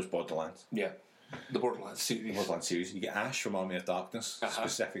 Or just Borderlands. Yeah. The Borderlands series. You get Ash from Army of Darkness,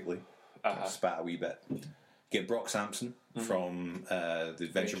 specifically. Spat a wee bit. You get Brock Sampson from the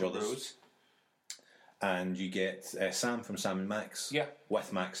Adventure Brothers. And you get Sam from Sam and Max. Yeah.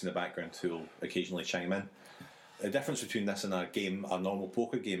 With Max in the background, who will occasionally chime in. The difference between this and a normal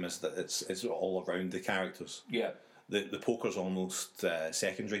poker game, is that it's all around the characters. Yeah. The poker's almost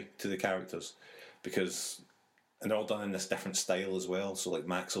secondary to the characters, because... And they're all done in this different style as well. So, like,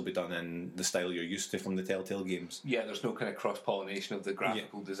 Max will be done in the style you're used to from the Telltale games. Yeah, there's no kind of cross-pollination of the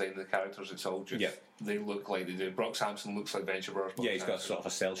graphical design of the characters. It's all just... They look like they do. Brock Sampson looks like Venture Brothers. Yeah, he's got a sort of a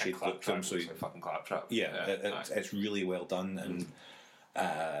cell-shaded look to him. So like fucking Claptrap. Yeah, it's really well done. And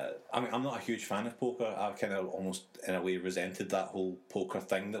I'm not a huge fan of poker. I've kind of almost, in a way, resented that whole poker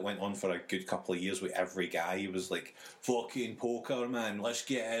thing that went on for a good couple of years, with every guy who was like, fucking poker, man, let's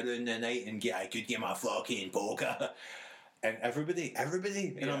get out in the night and get a good game of fucking poker. And everybody,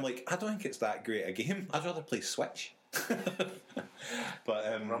 and I'm like, I don't think it's that great a game. I'd rather play Switch.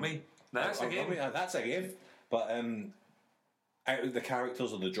 But Rummy. That's a game. That's a game. But the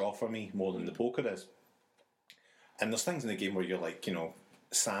characters are the draw for me more than the poker is. And there's things in the game where you're like,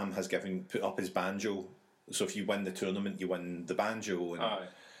 Sam has put up his banjo, so if you win the tournament, you win the banjo, and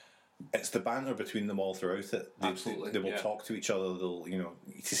it's the banter between them all throughout it. They will talk to each other. They'll,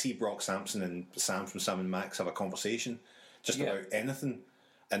 to see Brock Sampson and Sam from Sam and Max have a conversation just about anything.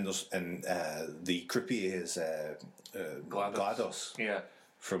 And the croupier is GLaDOS. Yeah.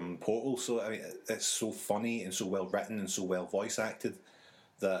 From Portal. So I mean, it's so funny and so well written and so well voice acted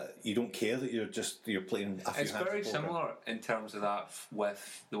that you don't care that you're playing a few It's very similar in terms of that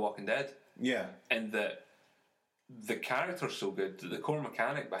with The Walking Dead. Yeah. In that the character's so good that the core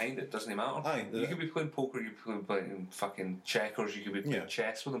mechanic behind it doesn't matter. Aye, you could be playing poker, you could be playing fucking checkers, you could be playing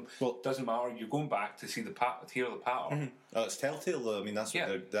chess with them. Well, it doesn't matter. You're going back to see to hear the pattern. It's Telltale though. I mean, that's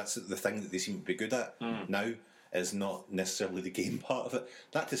the thing that they seem to be good at now. Is not necessarily the game part of it.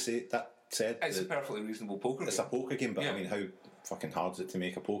 That said, it's a perfectly reasonable poker game. It's a poker game, but I mean, how fucking hard is it to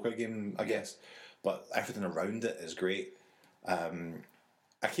make a poker game, I guess? But everything around it is great.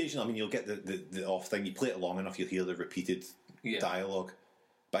 Occasionally, I mean, you'll get the off thing. You play it long enough, you'll hear the repeated dialogue.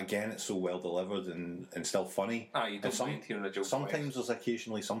 But again, it's so well delivered and still funny. You don't mind hearing a joke. Sometimes there's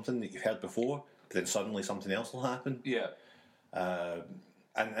occasionally something that you've heard before, but then suddenly something else will happen. Yeah.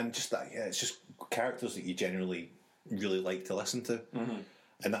 And just that, it's just characters that you generally really like to listen to.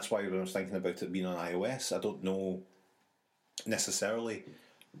 And that's why when I was thinking about it being on iOS, I don't know necessarily.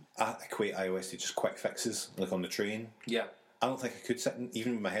 I equate iOS to just quick fixes, like on the train. Yeah. I don't think I could sit,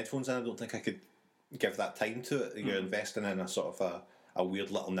 even with my headphones in, I don't think I could give that time to it. You're investing in a sort of a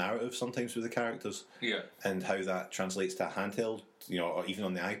weird little narrative sometimes with the characters. Yeah. And how that translates to a handheld, or even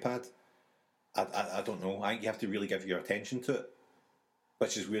on the iPad. I don't know. I think you have to really give your attention to it.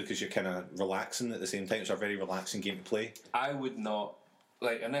 Which is weird because you're kind of relaxing at the same time. It's a very relaxing game to play. I would not...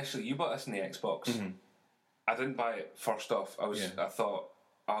 Like, initially, you bought this on the Xbox. I didn't buy it first off. I thought,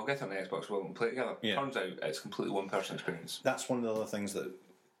 I'll get it on the Xbox, we'll play it together. Turns out it's completely one-person experience. That's one of the other things that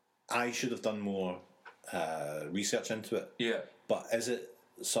I should have done more research into it. Yeah. But is it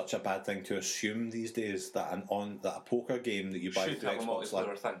such a bad thing to assume these days that a poker game that you buy should have Xbox a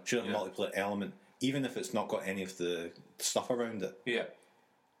multiplayer thing. Should have a multiplayer element, even if it's not got any of the stuff around it? Yeah.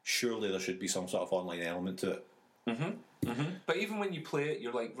 Surely there should be some sort of online element to it. But even when you play it,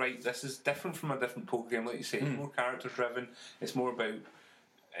 you're like, right, this is different from a different poker game, like you say. It's more character driven. It's more about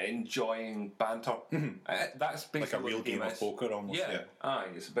enjoying banter. That's basically like a real game of poker almost. Yeah. Aye,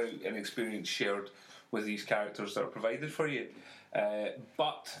 it's about an experience shared with these characters that are provided for you.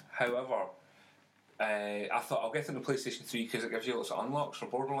 But however, I thought I'll get into PlayStation 3 because it gives you lots of unlocks for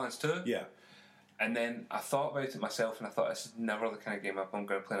Borderlands 2. Yeah. And then I thought about it myself, and I thought, this is never the kind of game I'm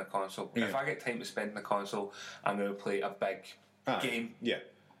going to play on a console. If I get time to spend on a console, I'm going to play a big game. Yeah.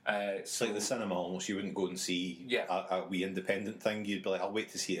 It's like the cinema almost. You wouldn't go and see a wee independent thing. You'd be like, I'll wait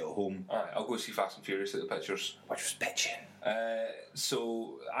to see it at home. I'll go see Fast and Furious at the pictures. Which was bitching.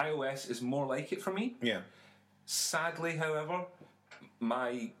 So iOS is more like it for me. Yeah. Sadly, however,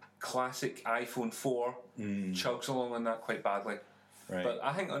 my classic iPhone 4 chugs along on that quite badly. Right. But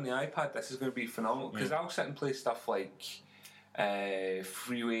I think on the iPad this is going to be phenomenal because I'll sit and play stuff like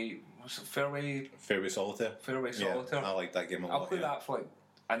Fairway Solitaire. Solitaire. I like that game a lot. I'll play that for like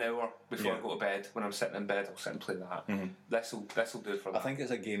an hour before I go to bed. When I'm sitting in bed, I'll sit and play that. This'll do for that. I think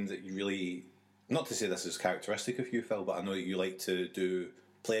it's a game that you really, not to say this is characteristic of you, Phil, but I know that you like to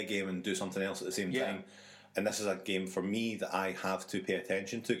play a game and do something else at the same time. And this is a game for me that I have to pay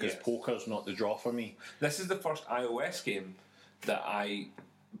attention to because poker's not the draw for me. This is the first iOS game that I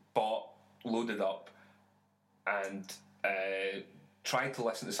bought, loaded up, and tried to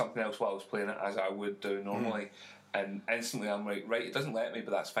listen to something else while I was playing it, as I would do normally. And instantly I'm like, right, it doesn't let me, but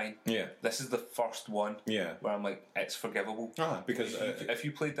that's fine. Yeah. This is the first one where I'm like, it's forgivable. Because if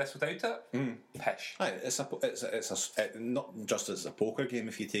you played this without it, pish. It's not just as a poker game.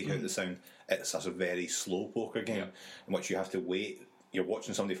 If you take out the sound, it's a very slow poker game in which you have to wait. You're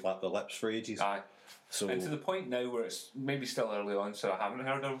watching somebody flap their lips for ages. Aye. And to the point now where it's maybe still early on, so I haven't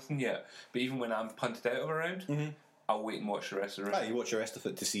heard everything yet. But even when I'm punted out of a round, I'll wait and watch the rest of the round. You watch the rest of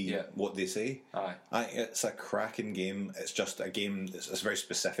it to see what they say. It's a cracking game. It's just a game. It's a very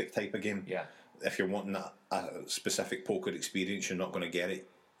specific type of game. Yeah. If you're wanting a specific poker experience, you're not going to get it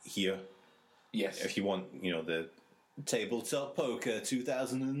here. Yes. If you want, the Tabletop Poker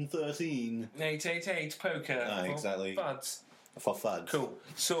 2013. 888 poker. Exactly. Fuds. For fuds. Cool.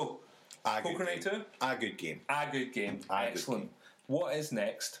 So. Poker Night 2? A good game. Excellent. What is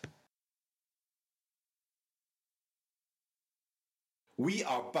next? We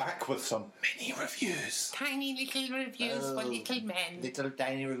are back with some mini reviews. Tiny little reviews for little men. Little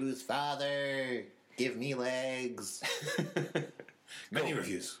tiny reviews, Father. Give me legs. Mini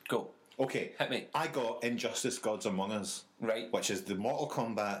reviews. Go. Okay. Hit me. I got Injustice Gods Among Us. Right. Which is the Mortal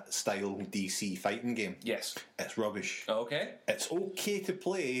Kombat style DC fighting game. Yes. It's rubbish. Okay. It's okay to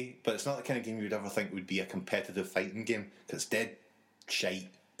play, but it's not the kind of game you would ever think would be a competitive fighting game, because it's dead shite.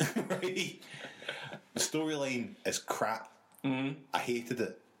 Right? The storyline is crap. I hated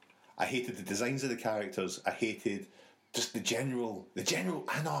it. I hated the designs of the characters. I hated just the general.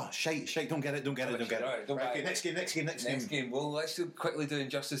 I know, shite. Don't get it. Right, okay, next game. Well, let's quickly do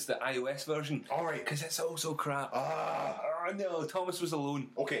injustice the iOS version. All right, because it's also crap. No, Thomas Was Alone.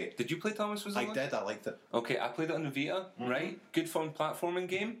 Okay. Did you play Thomas Was Alone? I did. I liked it. Okay, I played it on the Vita. Right, good fun platforming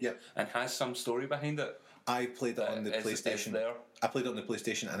game. Yep. And has some story behind it. I played it on the PlayStation. I played it on the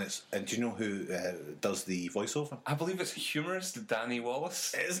PlayStation, and do you know who does the voiceover? I believe it's humorist Danny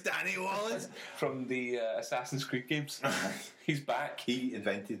Wallace. It's Danny Wallace from the Assassin's Creed games. He's back. He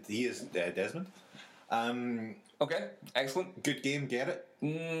is Desmond. Okay, excellent. Good game. Get it?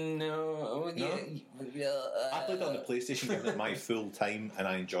 No. I played it on the PlayStation, gave it my full time, and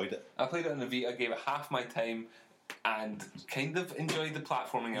I enjoyed it. I played it on the Vita, gave it half my time, and kind of enjoyed the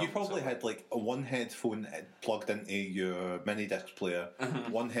platforming. You probably had like one headphone plugged into your mini disc player,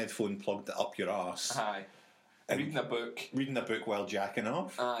 one headphone plugged up your arse. Aye. Reading a book while jacking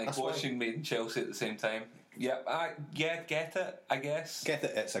off. Aye, watching Made in Chelsea at the same time. Yep. Get it, I guess. Get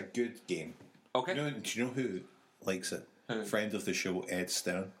it. It's a good game. Okay. Do you know who likes it? Who? Friend of the show, Ed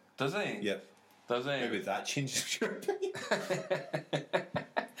Stern. Does he? Yep. Does he? Maybe that changes your opinion.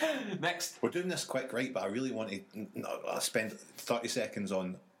 Next. We're doing this quick, right? But I really want to spend 30 seconds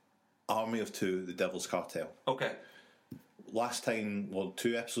on Army of Two, The Devil's Cartel. Okay. Last time,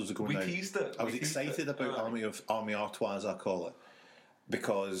 2 episodes ago we teased it. I was excited about Army Artois, as I call it,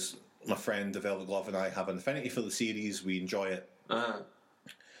 because my friend Velvet Glove and I have an affinity for the series. We enjoy it.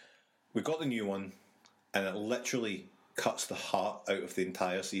 We got the new one, and it literally cuts the heart out of the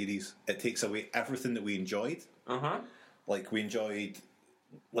entire series. It takes away everything that we enjoyed. Like, we enjoyed,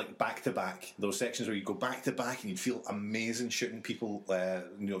 like, back to back. Those sections where you go back to back and you'd feel amazing shooting people.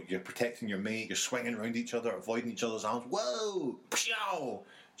 You're protecting your mate, you're swinging around each other, avoiding each other's arms. Whoa! Pshow!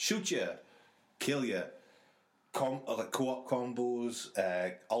 Shoot you, kill you. Co-op combos,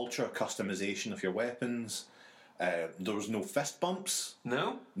 ultra customization of your weapons. There was no fist bumps.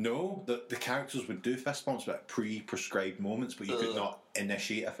 No? No. The characters would do fist bumps at pre-prescribed moments, but you could not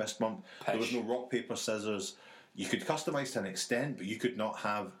initiate a fist bump. Pish. There was no rock, paper, scissors. You could customise to an extent, but you could not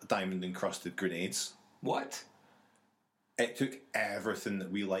have diamond-encrusted grenades. What? It took everything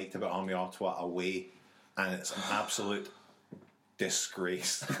that we liked about Army Artois away, and it's an absolute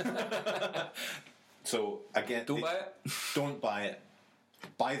disgrace. So, again... Don't buy it? Don't buy it.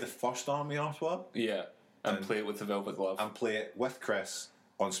 Buy the first Army Artois. Yeah. And play it with the Velvet Glove. And play it with Chris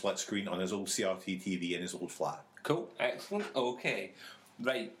on split screen on his old CRT TV in his old flat. Cool. Excellent. Okay.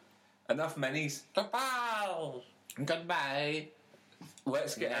 Right. Enough minis. Goodbye.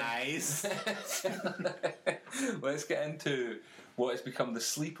 Let's get nice. Let's get into what has become the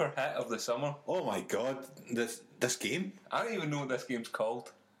sleeper hit of the summer. Oh my god. This game? I don't even know what this game's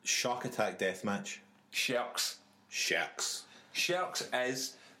called. Shark Attack Deathmatch. Sharks. Sharks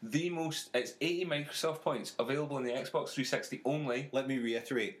is the most... It's 80 Microsoft points available in the Xbox 360 only. Let me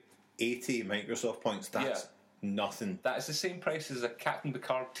reiterate. 80 Microsoft points. That's nothing. That is the same price as a Captain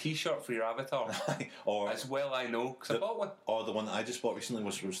Picard t-shirt for your avatar. Or as well I know, because I bought one. Or the one that I just bought recently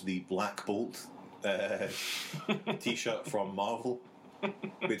was the Black Bolt t-shirt from Marvel.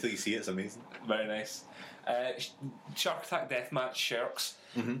 Wait till you see it, it's amazing. Very nice. Shark Attack Deathmatch Sharks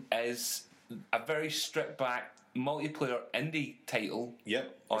is a very stripped back multiplayer indie title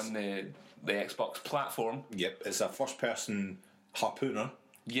on the Xbox platform. Yep, it's a first person harpooner.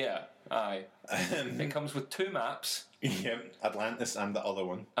 Yeah, aye. It comes with 2 maps. Yep, Atlantis and the other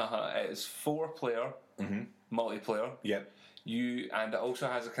one. It is 4-player multiplayer. Yep. And it also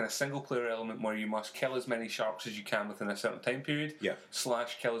has a kind of single player element where you must kill as many sharks as you can within a certain time period. Yeah.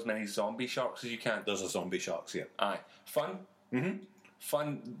 / kill as many zombie sharks as you can. There's a zombie sharks, yeah. Aye. Fun.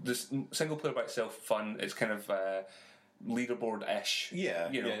 Fun. This single player by itself, fun. It's kind of leaderboard-ish. Yeah.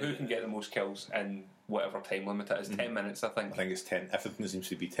 Who can get the most kills in whatever time limit it is. 10 minutes, I think. I think it's 10. Everything seems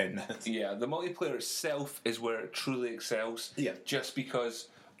to be 10 minutes. Yeah, the multiplayer itself is where it truly excels. Yeah. Just because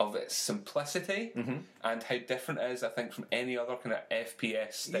of its simplicity and how different it is, I think, from any other kind of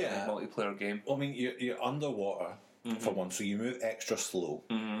FPS style multiplayer game. Well, I mean, you're underwater for one, so you move extra slow.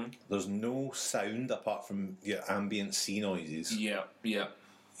 There's no sound apart from your ambient sea noises. Yeah.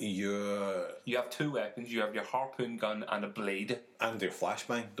 You have 2 weapons. You have your harpoon gun and a blade. And your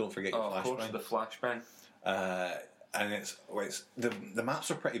flashbang. Don't forget your flashbang. Of course, the flashbang. And it's the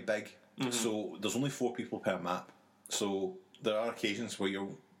maps are pretty big, so there's only 4 people per map. So there are occasions where you're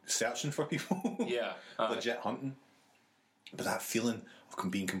searching for people. Yeah. Legit hunting. But that feeling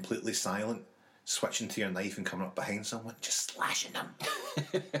of being completely silent, switching to your knife and coming up behind someone, just slashing them.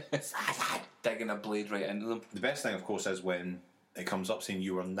 Digging a blade right into them. The best thing, of course, is when it comes up saying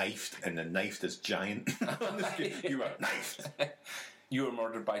you were knifed, and the knifed is giant. You were knifed. You were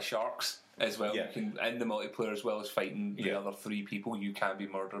murdered by sharks as well. Yeah. You can, in the multiplayer, as well as fighting the other 3 people, you can be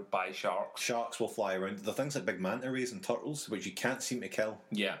murdered by sharks. Sharks will fly around. The things like big manta rays and turtles, which you can't seem to kill.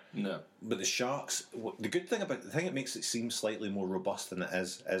 Yeah, no. But the sharks, the good thing about the thing that makes it seem slightly more robust than it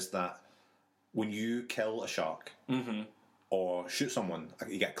is that when you kill a shark or shoot someone,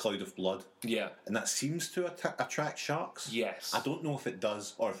 you get a cloud of blood. Yeah. And that seems to attract sharks. Yes. I don't know if it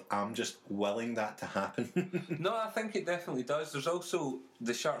does or if I'm just willing that to happen. No, I think it definitely does. There's also,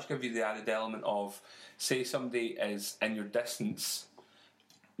 the sharks give you the added element of, say somebody is in your distance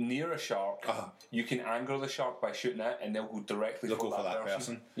near a shark, you can anger the shark by shooting it and they'll go directly for that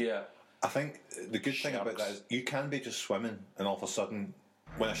person. Yeah. I think the good thing about that is you can be just swimming and all of a sudden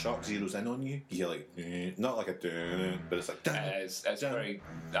when a shark zeroes in on you, you hear like, not like a but it's like... It's very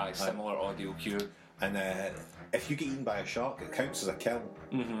similar audio cue. And if you get eaten by a shark, it counts as a kill.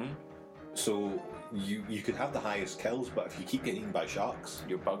 So you could have the highest kills, but if you keep getting eaten by sharks...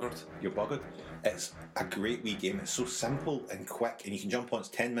 You're buggered. It's a great wee game. It's so simple and quick, and you can jump on. It's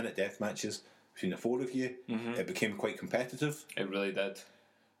 10-minute death matches between the 4 of you. It became quite competitive. It really did.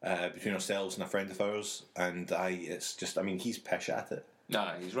 Between ourselves and a friend of ours, and it's just, I mean, he's pish at it.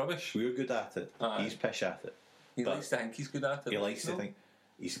 Nah, he's rubbish. We're good at it. He's pish at it. He likes to think he's good at it. He likes to think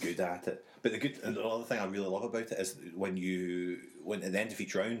he's good at it. But the other thing I really love about it is when at the end of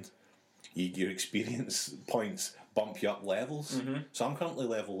each round, your experience points bump you up levels. So I'm currently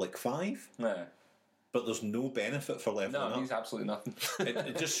level like 5. Yeah. But there's no benefit for leveling up. No, he's absolutely nothing.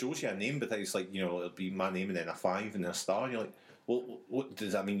 it just shows you a name, but it's like, it'll be my name and then a 5 and then a star, and you're like, well, what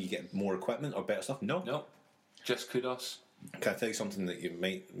does that mean? You get more equipment or better stuff? No. Just kudos. Can I tell you something that you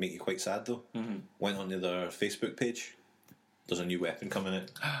might make you quite sad though? Went onto their Facebook page. There's a new weapon coming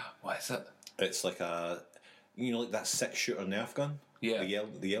out. What is it? It's like like that 6-shooter Nerf gun. Yeah.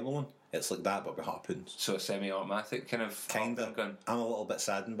 The yellow one. It's like that, but with harpoons. So a semi-automatic kind of gun. I'm a little bit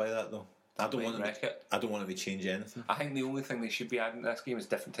saddened by that though. I don't want it to change anything. I think the only thing they should be adding to this game is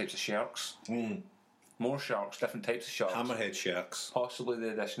different types of sharks. More sharks, different types of sharks. Hammerhead sharks. Possibly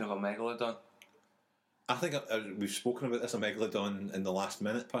the addition of a megalodon. I think we've spoken about this, a megalodon in the last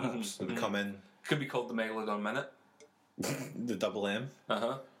minute, perhaps. That would come in. Could be called the Megalodon Minute. The double M.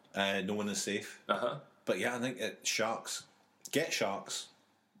 No one is safe. But yeah, I think sharks. Get sharks.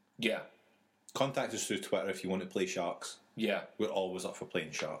 Yeah. Contact us through Twitter if you want to play sharks. Yeah. We're always up for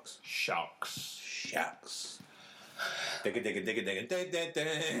playing sharks. Sharks.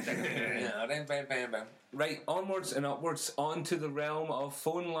 Right, onwards and upwards onto the realm of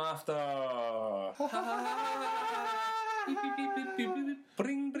phone laughter.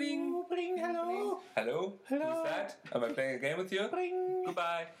 Bring, hello. Hello? Who's that? Am I playing a game with you?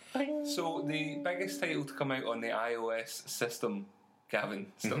 Goodbye. So, the biggest title to come out on the iOS system, Gavin,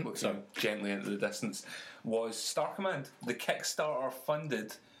 still looking gently into the distance, was Star Command, the Kickstarter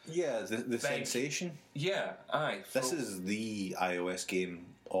funded. Yeah, the sensation. Yeah, aye. This is the iOS game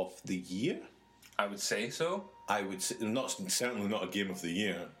of the year? I would say so. I would say, certainly not a game of the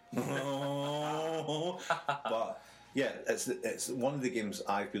year. But yeah, it's one of the games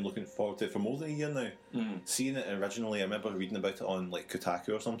I've been looking forward to for more than a year now. Seeing it originally, I remember reading about it on like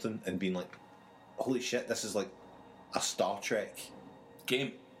Kotaku or something and being like, holy shit, this is like a Star Trek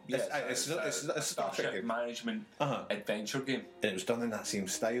game. Yeah, it's a Star Trek game. Management adventure game. And it was done in that same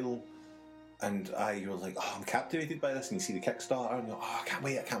style. And you were like, oh, I'm captivated by this. And you see the Kickstarter and you're like, oh, I can't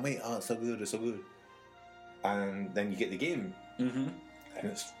wait. Oh, it's so good. And then you get the game. And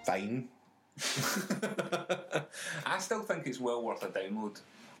it's fine. I still think it's well worth a download.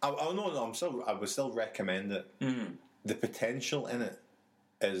 I would still recommend it. The potential in it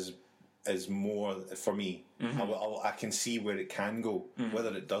is more for me. I can see where it can go.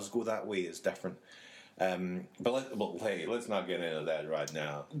 Whether it does go that way is different. But let's not get into that right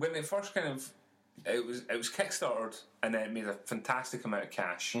now. When it first it was kickstarted and then it made a fantastic amount of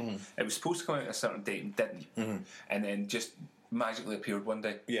cash. It was supposed to come out at a certain date and didn't, and then just magically appeared one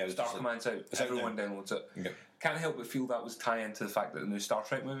day. Yeah, Star Command's out. Everyone downloads it. Yeah. Can't help but feel that was tie into the fact that the new Star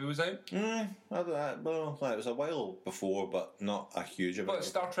Trek movie was out. Well, it was a while before, but not a huge amount. But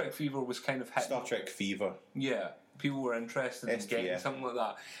Star Trek fever was kind of hitting. Star Trek fever. Yeah. People were interested in getting something like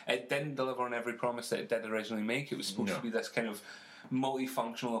that. It didn't deliver on every promise that it did originally make. It was supposed to be this kind of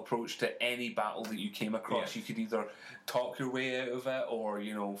multifunctional approach to any battle that you came across. You could either talk your way out of it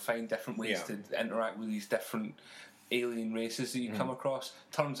or, find different ways to interact with these different alien races that you come across.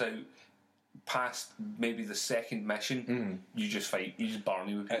 Turns out, past maybe the second mission, you just fight. You just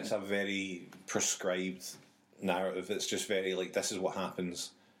barney with people. It's a very prescribed narrative. It's just very, this is what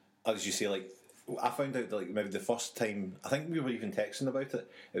happens. As you say, I found out that maybe the first time, I think we were even texting about it,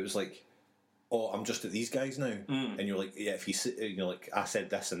 it was oh, I'm just at these guys now, and you're like, yeah, if you sit, like, I said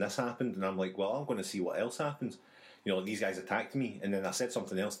this and this happened, and I'm like, well, I'm going to see what else happens. Like, these guys attacked me, and then I said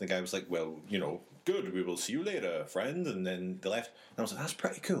something else, and the guy was like, well, good, we will see you later, friend, and then they left, and I was like, that's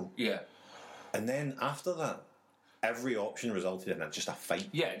pretty cool. Yeah. And then after that, every option resulted in just a fight.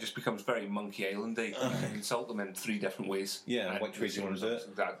 Yeah, it just becomes very Monkey Island-y. You can insult them in 3 different ways. Yeah, which way do you want to do it?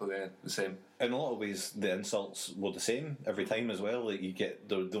 Exactly the same. In a lot of ways, the insults were the same every time as well. Like, they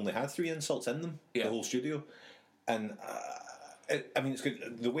only had 3 insults in them, the whole studio. And, it's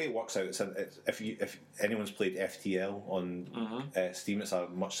good. The way it works out, if anyone's played FTL on Steam, it's a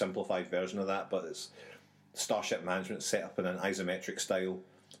much simplified version of that, but it's Starship Management set up in an isometric style,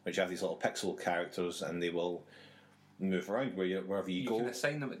 which have these little pixel characters, and they will move around wherever you go. You can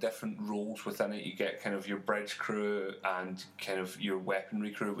assign them at different roles within it. You get kind of your bridge crew and kind of your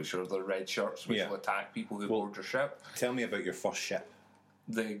weaponry crew, which are the red shirts, which will attack people who board your ship. Tell me about your first ship.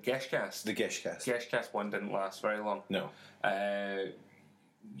 The Geshcast. The Geshcast. Geshcast one didn't last very long. No. I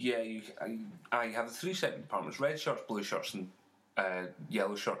have the 3 separate departments: red shirts, blue shirts, and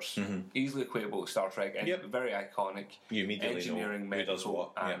yellow shirts. Easily equatable to Star Trek. And very iconic. You immediately engineering, know who does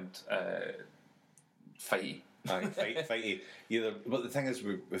what. And fighty. Fighty. But the thing is,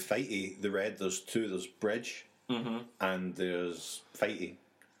 with fighty, the red, there's 2. There's bridge, and there's fighty.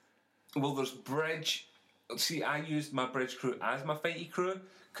 Well, there's bridge. See, I used my bridge crew as my fighty crew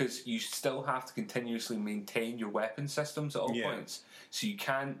because you still have to continuously maintain your weapon systems at all points. So you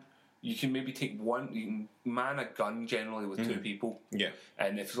can maybe take one. You can man a gun generally with 2 people. Yeah.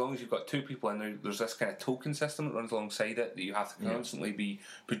 And as long as you've got 2 people in there, there's this kind of token system that runs alongside it that you have to constantly be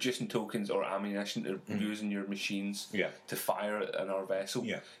producing tokens or ammunition to use in your machines to fire in our vessel.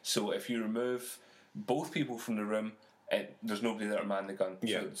 Yeah. So if you remove both people from the room, there's nobody there to man the gun.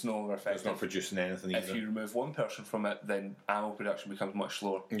 Yeah. So it's no longer effective. It's not producing anything either. If you remove one person from it, then ammo production becomes much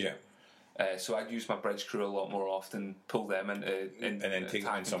slower. Yeah. So I'd use my bridge crew a lot more often, pull them into and then take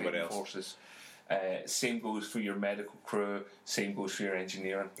them in somewhere else. Forces. Same goes for your medical crew. Same goes for your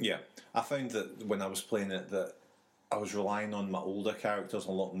engineering. Yeah, I found that when I was playing it, that I was relying on my older characters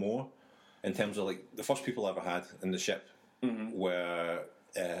a lot more, in terms of, like, the first people I ever had in the ship were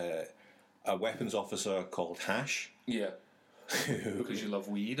a weapons officer called Hash. Yeah. Because you love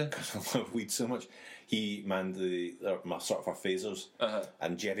weed. Because I love weed so much. He manned our phasers,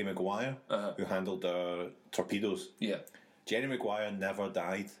 and Jerry Maguire, who handled our torpedoes. Yeah. Jerry Maguire never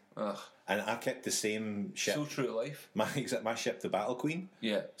died. Ugh. And I kept the same ship. So true to life. My ship, the Battle Queen,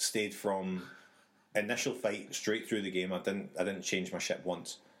 stayed from initial fight straight through the game. I didn't change my ship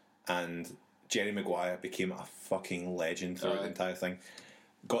once, and Jerry Maguire became a fucking legend throughout the entire thing.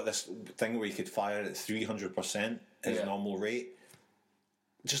 Got this thing where you could fire at 300% his normal rate,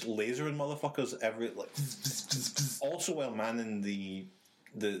 just lasering motherfuckers also while manning the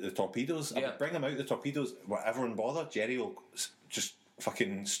torpedoes. I would bring him out the torpedoes, whatever and bother. Jerry will just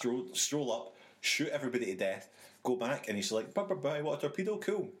fucking stroll up, shoot everybody to death, go back, and he's like, bye, what a torpedo,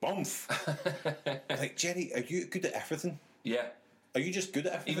 cool, bumf. Like, Jerry, are you good at everything? Yeah. Are you just good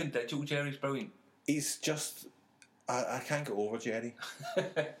at everything? Even digital Jerry's brilliant. He's just, I can't get over Jerry.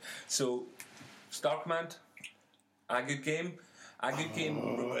 So, Star Command, a good game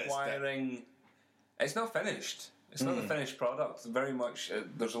requiring... It's not finished. It's not a finished product. Very much,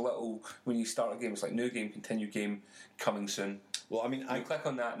 there's a little, when you start a game, it's like new game, continue game, coming soon. Well, I mean, you click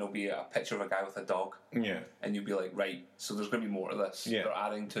on that and it'll be a picture of a guy with a dog. Yeah. And you'll be like, right, so there's going to be more to this. Yeah. They're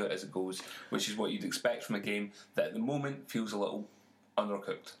adding to it as it goes, which is what you'd expect from a game that at the moment feels a little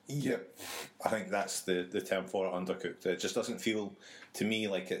undercooked. Yeah. I think that's the term for it, undercooked. It just doesn't feel, to me,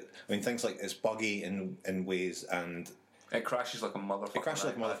 like it. I mean, things like it's buggy in ways, and it crashes like a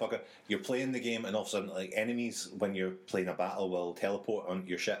motherfucker. You're playing the game, and all of a sudden, like, enemies, when you're playing a battle, will teleport onto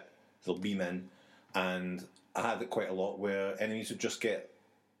your ship. They'll beam in, and I had it quite a lot where enemies would just get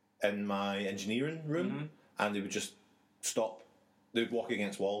in my engineering room, and they would just stop. They would walk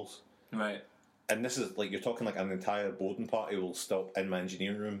against walls. Right. And this is, like, you're talking like an entire boarding party will stop in my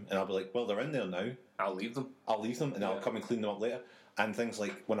engineering room, and I'll be like, well, they're in there now. I'll leave them, and I'll come and clean them up later. And things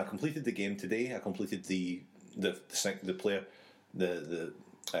like, when I completed the game today, I completed the single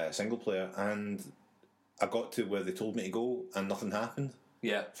player, and I got to where they told me to go, and nothing happened.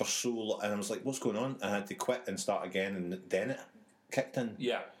 Yeah. For so long, and I was like, what's going on? And I had to quit and start again, and then it kicked in.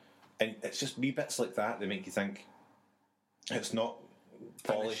 Yeah. And it's just wee bits like that make you think it's not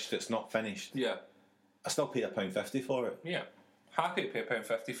polished, it's not finished. Yeah. I still paid £1.50 for it. Yeah. Happy to pay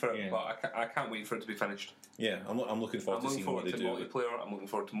 £1.50 for it, but I can't wait for it to be finished. Yeah, I'm looking forward to seeing what they do. I'm looking forward to multiplayer, I'm looking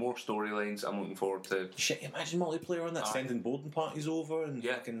forward to more storylines, I'm looking forward to... Shit, imagine multiplayer on that, sending boarding parties over, and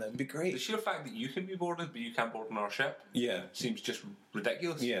fucking, that'd be great. The sheer fact that you can be boarded, but you can't board on our ship, seems just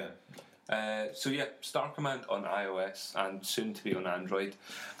ridiculous. Yeah. So yeah, Star Command on iOS and soon to be on Android.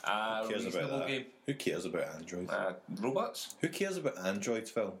 Who cares about that? Game. Who cares about Android? Robots? Who cares about Android,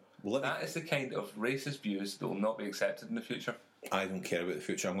 Phil? That is the kind of racist views that will not be accepted in the future. I don't care about the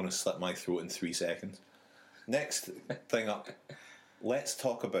future. I'm going to slit my throat in 3 seconds. Next thing up, let's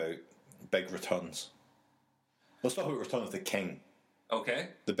talk about big returns. Let's talk about Return of the King. Okay.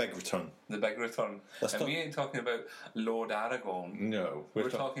 The big return. The big return. We ain't talking about Lord Aragorn. No. We're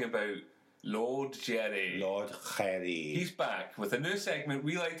talking about Lord Jerry. Lord Jerry. He's back with a new segment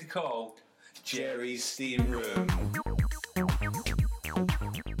we like to call Jerry's Steam Room.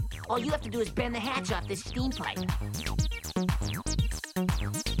 All you have to do is bend the hatch off this steam pipe.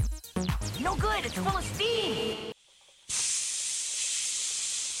 No good, it's full of steam!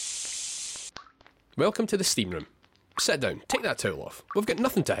 Welcome to the Steam Room. Sit down, take that towel off. We've got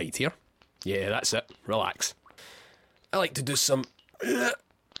nothing to hide here. Yeah, that's it. Relax. I like to do some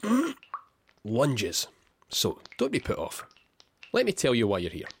lunges, so don't be put off. Let me tell you why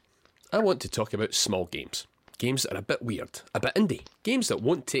you're here. I want to talk about small games. Games that are a bit weird, a bit indie. Games that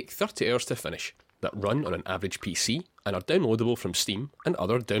won't take 30 hours to finish, that run on an average PC and are downloadable from Steam and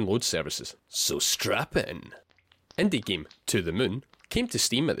other download services. So strap in. Indie game To the Moon came to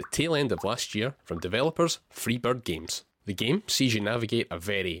Steam at the tail end of last year from developers Freebird Games. The game sees you navigate a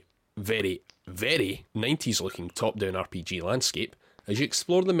very, very, very 90s looking top-down RPG landscape as you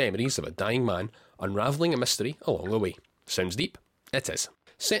explore the memories of a dying man unravelling a mystery along the way. Sounds deep? It is.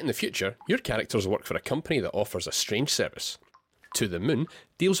 Set in the future, your characters work for a company that offers a strange service. To the Moon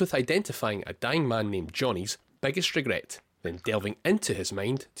deals with identifying a dying man named Johnny's biggest regret, then delving into his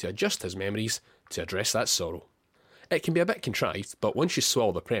mind to adjust his memories to address that sorrow. It can be a bit contrived, but once you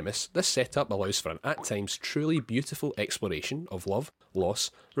swallow the premise, this setup allows for an at times truly beautiful exploration of love,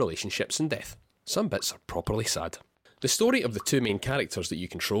 loss, relationships and death. Some bits are properly sad. The story of the two main characters that you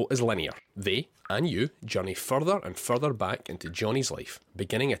control is linear. They, and you, journey further and further back into Johnny's life,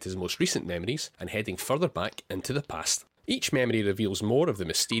 beginning at his most recent memories and heading further back into the past. Each memory reveals more of the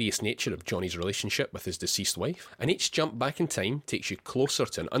mysterious nature of Johnny's relationship with his deceased wife, and each jump back in time takes you closer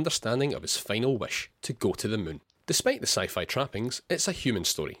to an understanding of his final wish, to go to the moon. Despite the sci-fi trappings, it's a human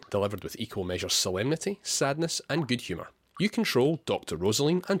story, delivered with equal measures solemnity, sadness and good humour. You control Dr.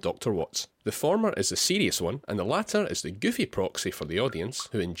 Rosaline and Dr. Watts. The former is the serious one, and the latter is the goofy proxy for the audience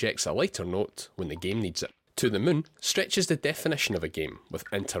who injects a lighter note when the game needs it. To the Moon stretches the definition of a game, with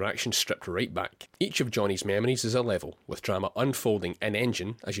interaction stripped right back. Each of Johnny's memories is a level, with drama unfolding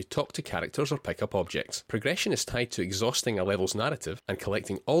in-engine as you talk to characters or pick up objects. Progression is tied to exhausting a level's narrative and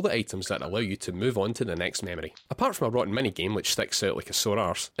collecting all the items that allow you to move on to the next memory. Apart from a rotten minigame which sticks out like a sore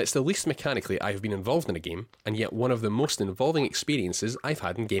arse, it's the least mechanically I've been involved in a game, and yet one of the most involving experiences I've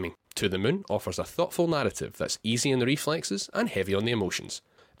had in gaming. To the Moon offers a thoughtful narrative that's easy on the reflexes and heavy on the emotions.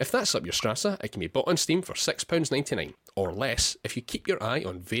 If that's up your strata, it can be bought on Steam for £6.99, or less if you keep your eye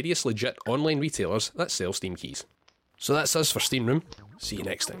on various legit online retailers that sell Steam keys. So that's us for Steam Room. See you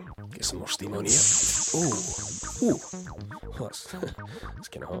next time. Get some more Steam on here. Oh, that's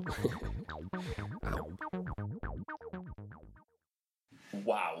kind of hot.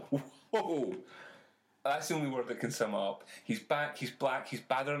 Wow. Whoa. That's the only word that can sum up. He's back, he's black, he's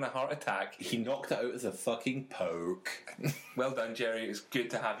badder than a heart attack. He knocked it out of the fucking poke. Well done, Jerry. It's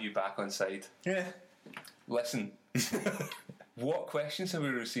good to have you back on side. Yeah. Listen. What questions have we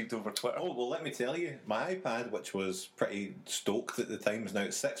received over Twitter? Oh, well, let me tell you. My iPad, which was pretty stoked at the time, is now at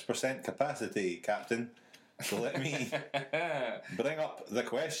 6% capacity, Captain. So let me bring up the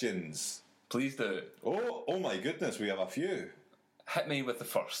questions. Please do. Oh my goodness, we have a few. Hit me with the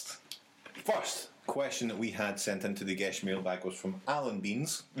first. First question that we had sent into the Gesh mailbag was from Alan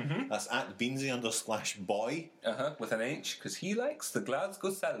Beans. Mm-hmm. That's at Beansy_boy. With an H, because he likes the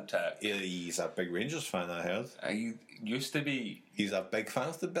Glasgow Celtic. Yeah, he's a big Rangers fan, I heard. He used to be. He's a big fan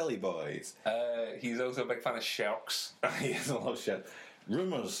of the Billy Boys. He's also a big fan of Sharks. He has a lot of shit.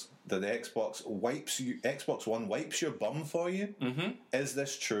 Rumours that the Xbox One wipes your bum for you. Mm-hmm. Is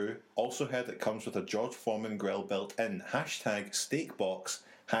this true? Also heard it comes with a George Foreman grill built in. #steakbox.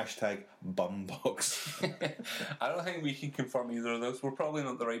 #bumbox. I don't think we can confirm either of those. We're probably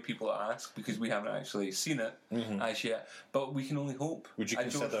not the right people to ask because we haven't actually seen it as yet. But we can only hope. Would you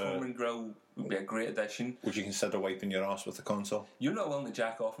consider George Foreman grill would be a great addition. Would you consider wiping your ass with the console? You're not willing to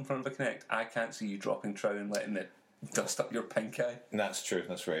jack off in front of a Kinect. I can't see you dropping trow and letting it dust up your pink eye. That's true.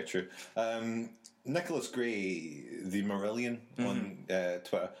 That's very true. Nicholas Gray, the Marillion on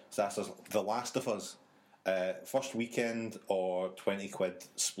Twitter, asked us, The Last of Us. First weekend or 20 quid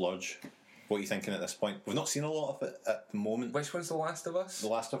splurge? What are you thinking at this point? We've not seen a lot of it at the moment. Which one's The Last of Us? The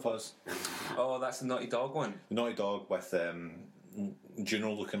Last of Us. Oh, that's the Naughty Dog one. The Naughty Dog with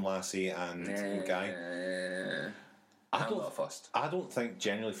Juno-looking lassie and guy. I'm not fussed. I don't think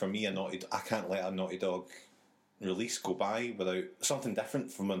generally for me I can't let a Naughty Dog release go by without something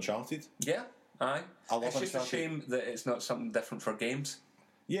different from Uncharted. Yeah, aye. I love it's just Uncharted. a shame that it's not something different for games.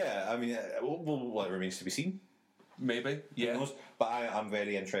 Yeah, I mean, well, it remains to be seen. Maybe, yeah. Who knows? But I'm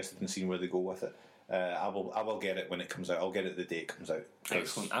very interested in seeing where they go with it. I will get it when it comes out. I'll get it the day it comes out.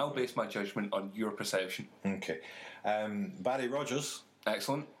 Excellent. I'll base my judgment on your perception. Okay. Barry Rogers.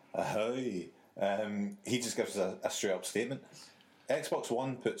 Excellent. Ahoy. He just gives us a straight up statement. Xbox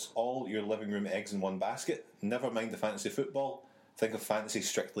One puts all your living room eggs in one basket. Never mind the fantasy football. Think of fantasy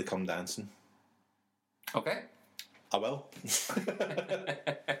Strictly Come Dancing. Okay. I will.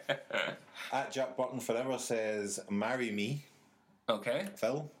 At Jack Burton Forever says, marry me. Okay.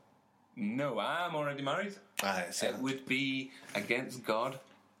 Phil? No, I'm already married. It would be against God.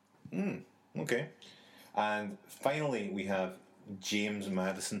 Okay. And finally, we have James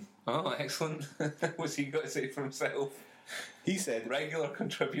Madison. Oh, excellent. What's he got to say for himself? He said... Regular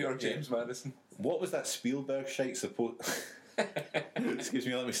contributor James Madison. What was that Spielberg shite supposed... Excuse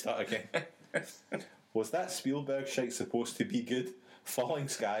me, let me start again. Was that Spielberg shite supposed to be good? Falling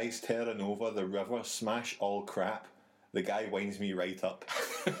skies, tearing over, the river, smash all crap. The guy winds me right up.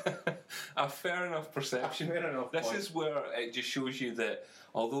 A fair enough perception. Fair enough this point. is where it just shows you that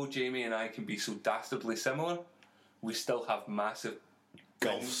although Jamie and I can be so dastardly similar, we still have massive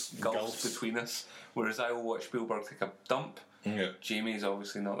gulfs between us. Whereas I will watch Spielberg take a dump. Yeah. Jamie is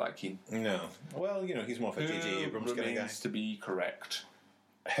obviously not that keen. No. Well, he's more of a J.J. Abrams kind of guy. Remains to be correct.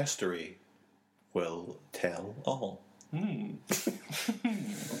 History will tell all.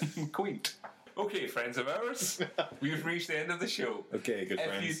 Quaint. Okay, friends of ours, we've reached the end of the show. Okay, good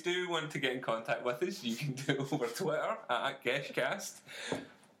friends. If you do want to get in contact with us, you can do it over Twitter at Geshcast.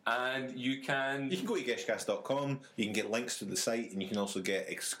 And you can go to geshcast.com, you can get links to the site, and you can also get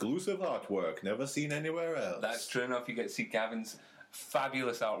exclusive artwork never seen anywhere else. That's true enough. You get to see Gavin's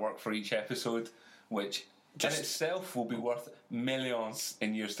fabulous artwork for each episode, which in itself will be worth millions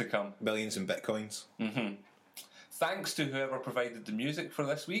in years to come. Billions in bitcoins. Thanks to whoever provided the music for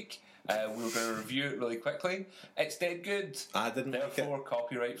this week. We were going to review it really quickly. It's dead good. I didn't like it. Therefore,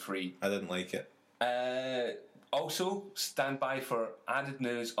 copyright free. I didn't like it. Also, stand by for added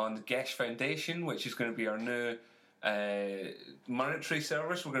news on the Gesh Foundation, which is going to be our new monetary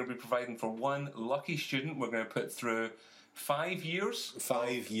service we're going to be providing for one lucky student. We're going to put through 5 years.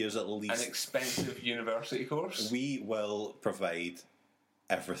 5 years at least. An expensive university course. We will provide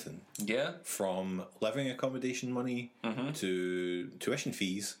everything. Yeah. From living accommodation money to tuition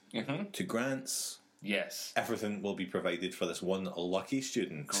fees to grants. Yes. Everything will be provided for this one lucky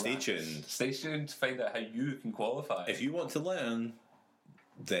student. Grants. Stay tuned. Stay tuned to find out how you can qualify. If you want to learn,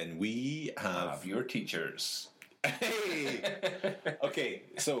 then we have your teachers. Hey! Okay,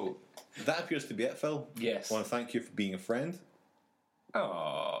 so that appears to be it, Phil. Yes. I want to thank you for being a friend.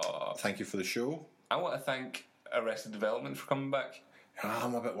 Oh. Thank you for the show. I want to thank Arrested Development for coming back.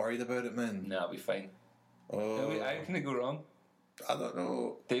 I'm a bit worried about it, man. No, it'll be fine. Oh. How can it go wrong? I don't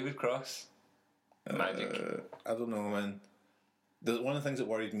know. David Cross. Magic. I don't know, man. One of the things that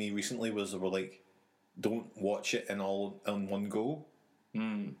worried me recently was they were like, don't watch it in one go.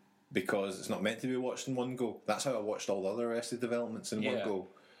 Because it's not meant to be watched in one go. That's how I watched all the other Arrested Developments in one go.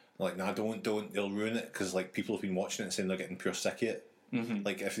 Like, nah, don't. They'll ruin it because like people have been watching it saying they're getting pure sick of it.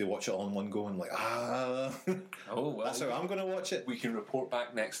 Like if they watch it all in one go, and like oh well, that's how I'm going to watch it. We can report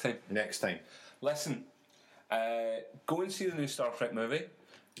back next time. Listen, go and see the new Star Trek movie.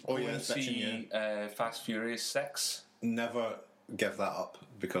 Go and see Fast Furious 6. Never give that up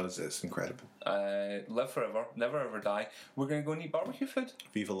because it's incredible. Live forever, never ever die. We're going to go and eat barbecue food.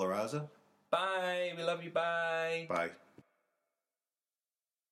 Viva La Raza. Bye. We love you. Bye. Bye.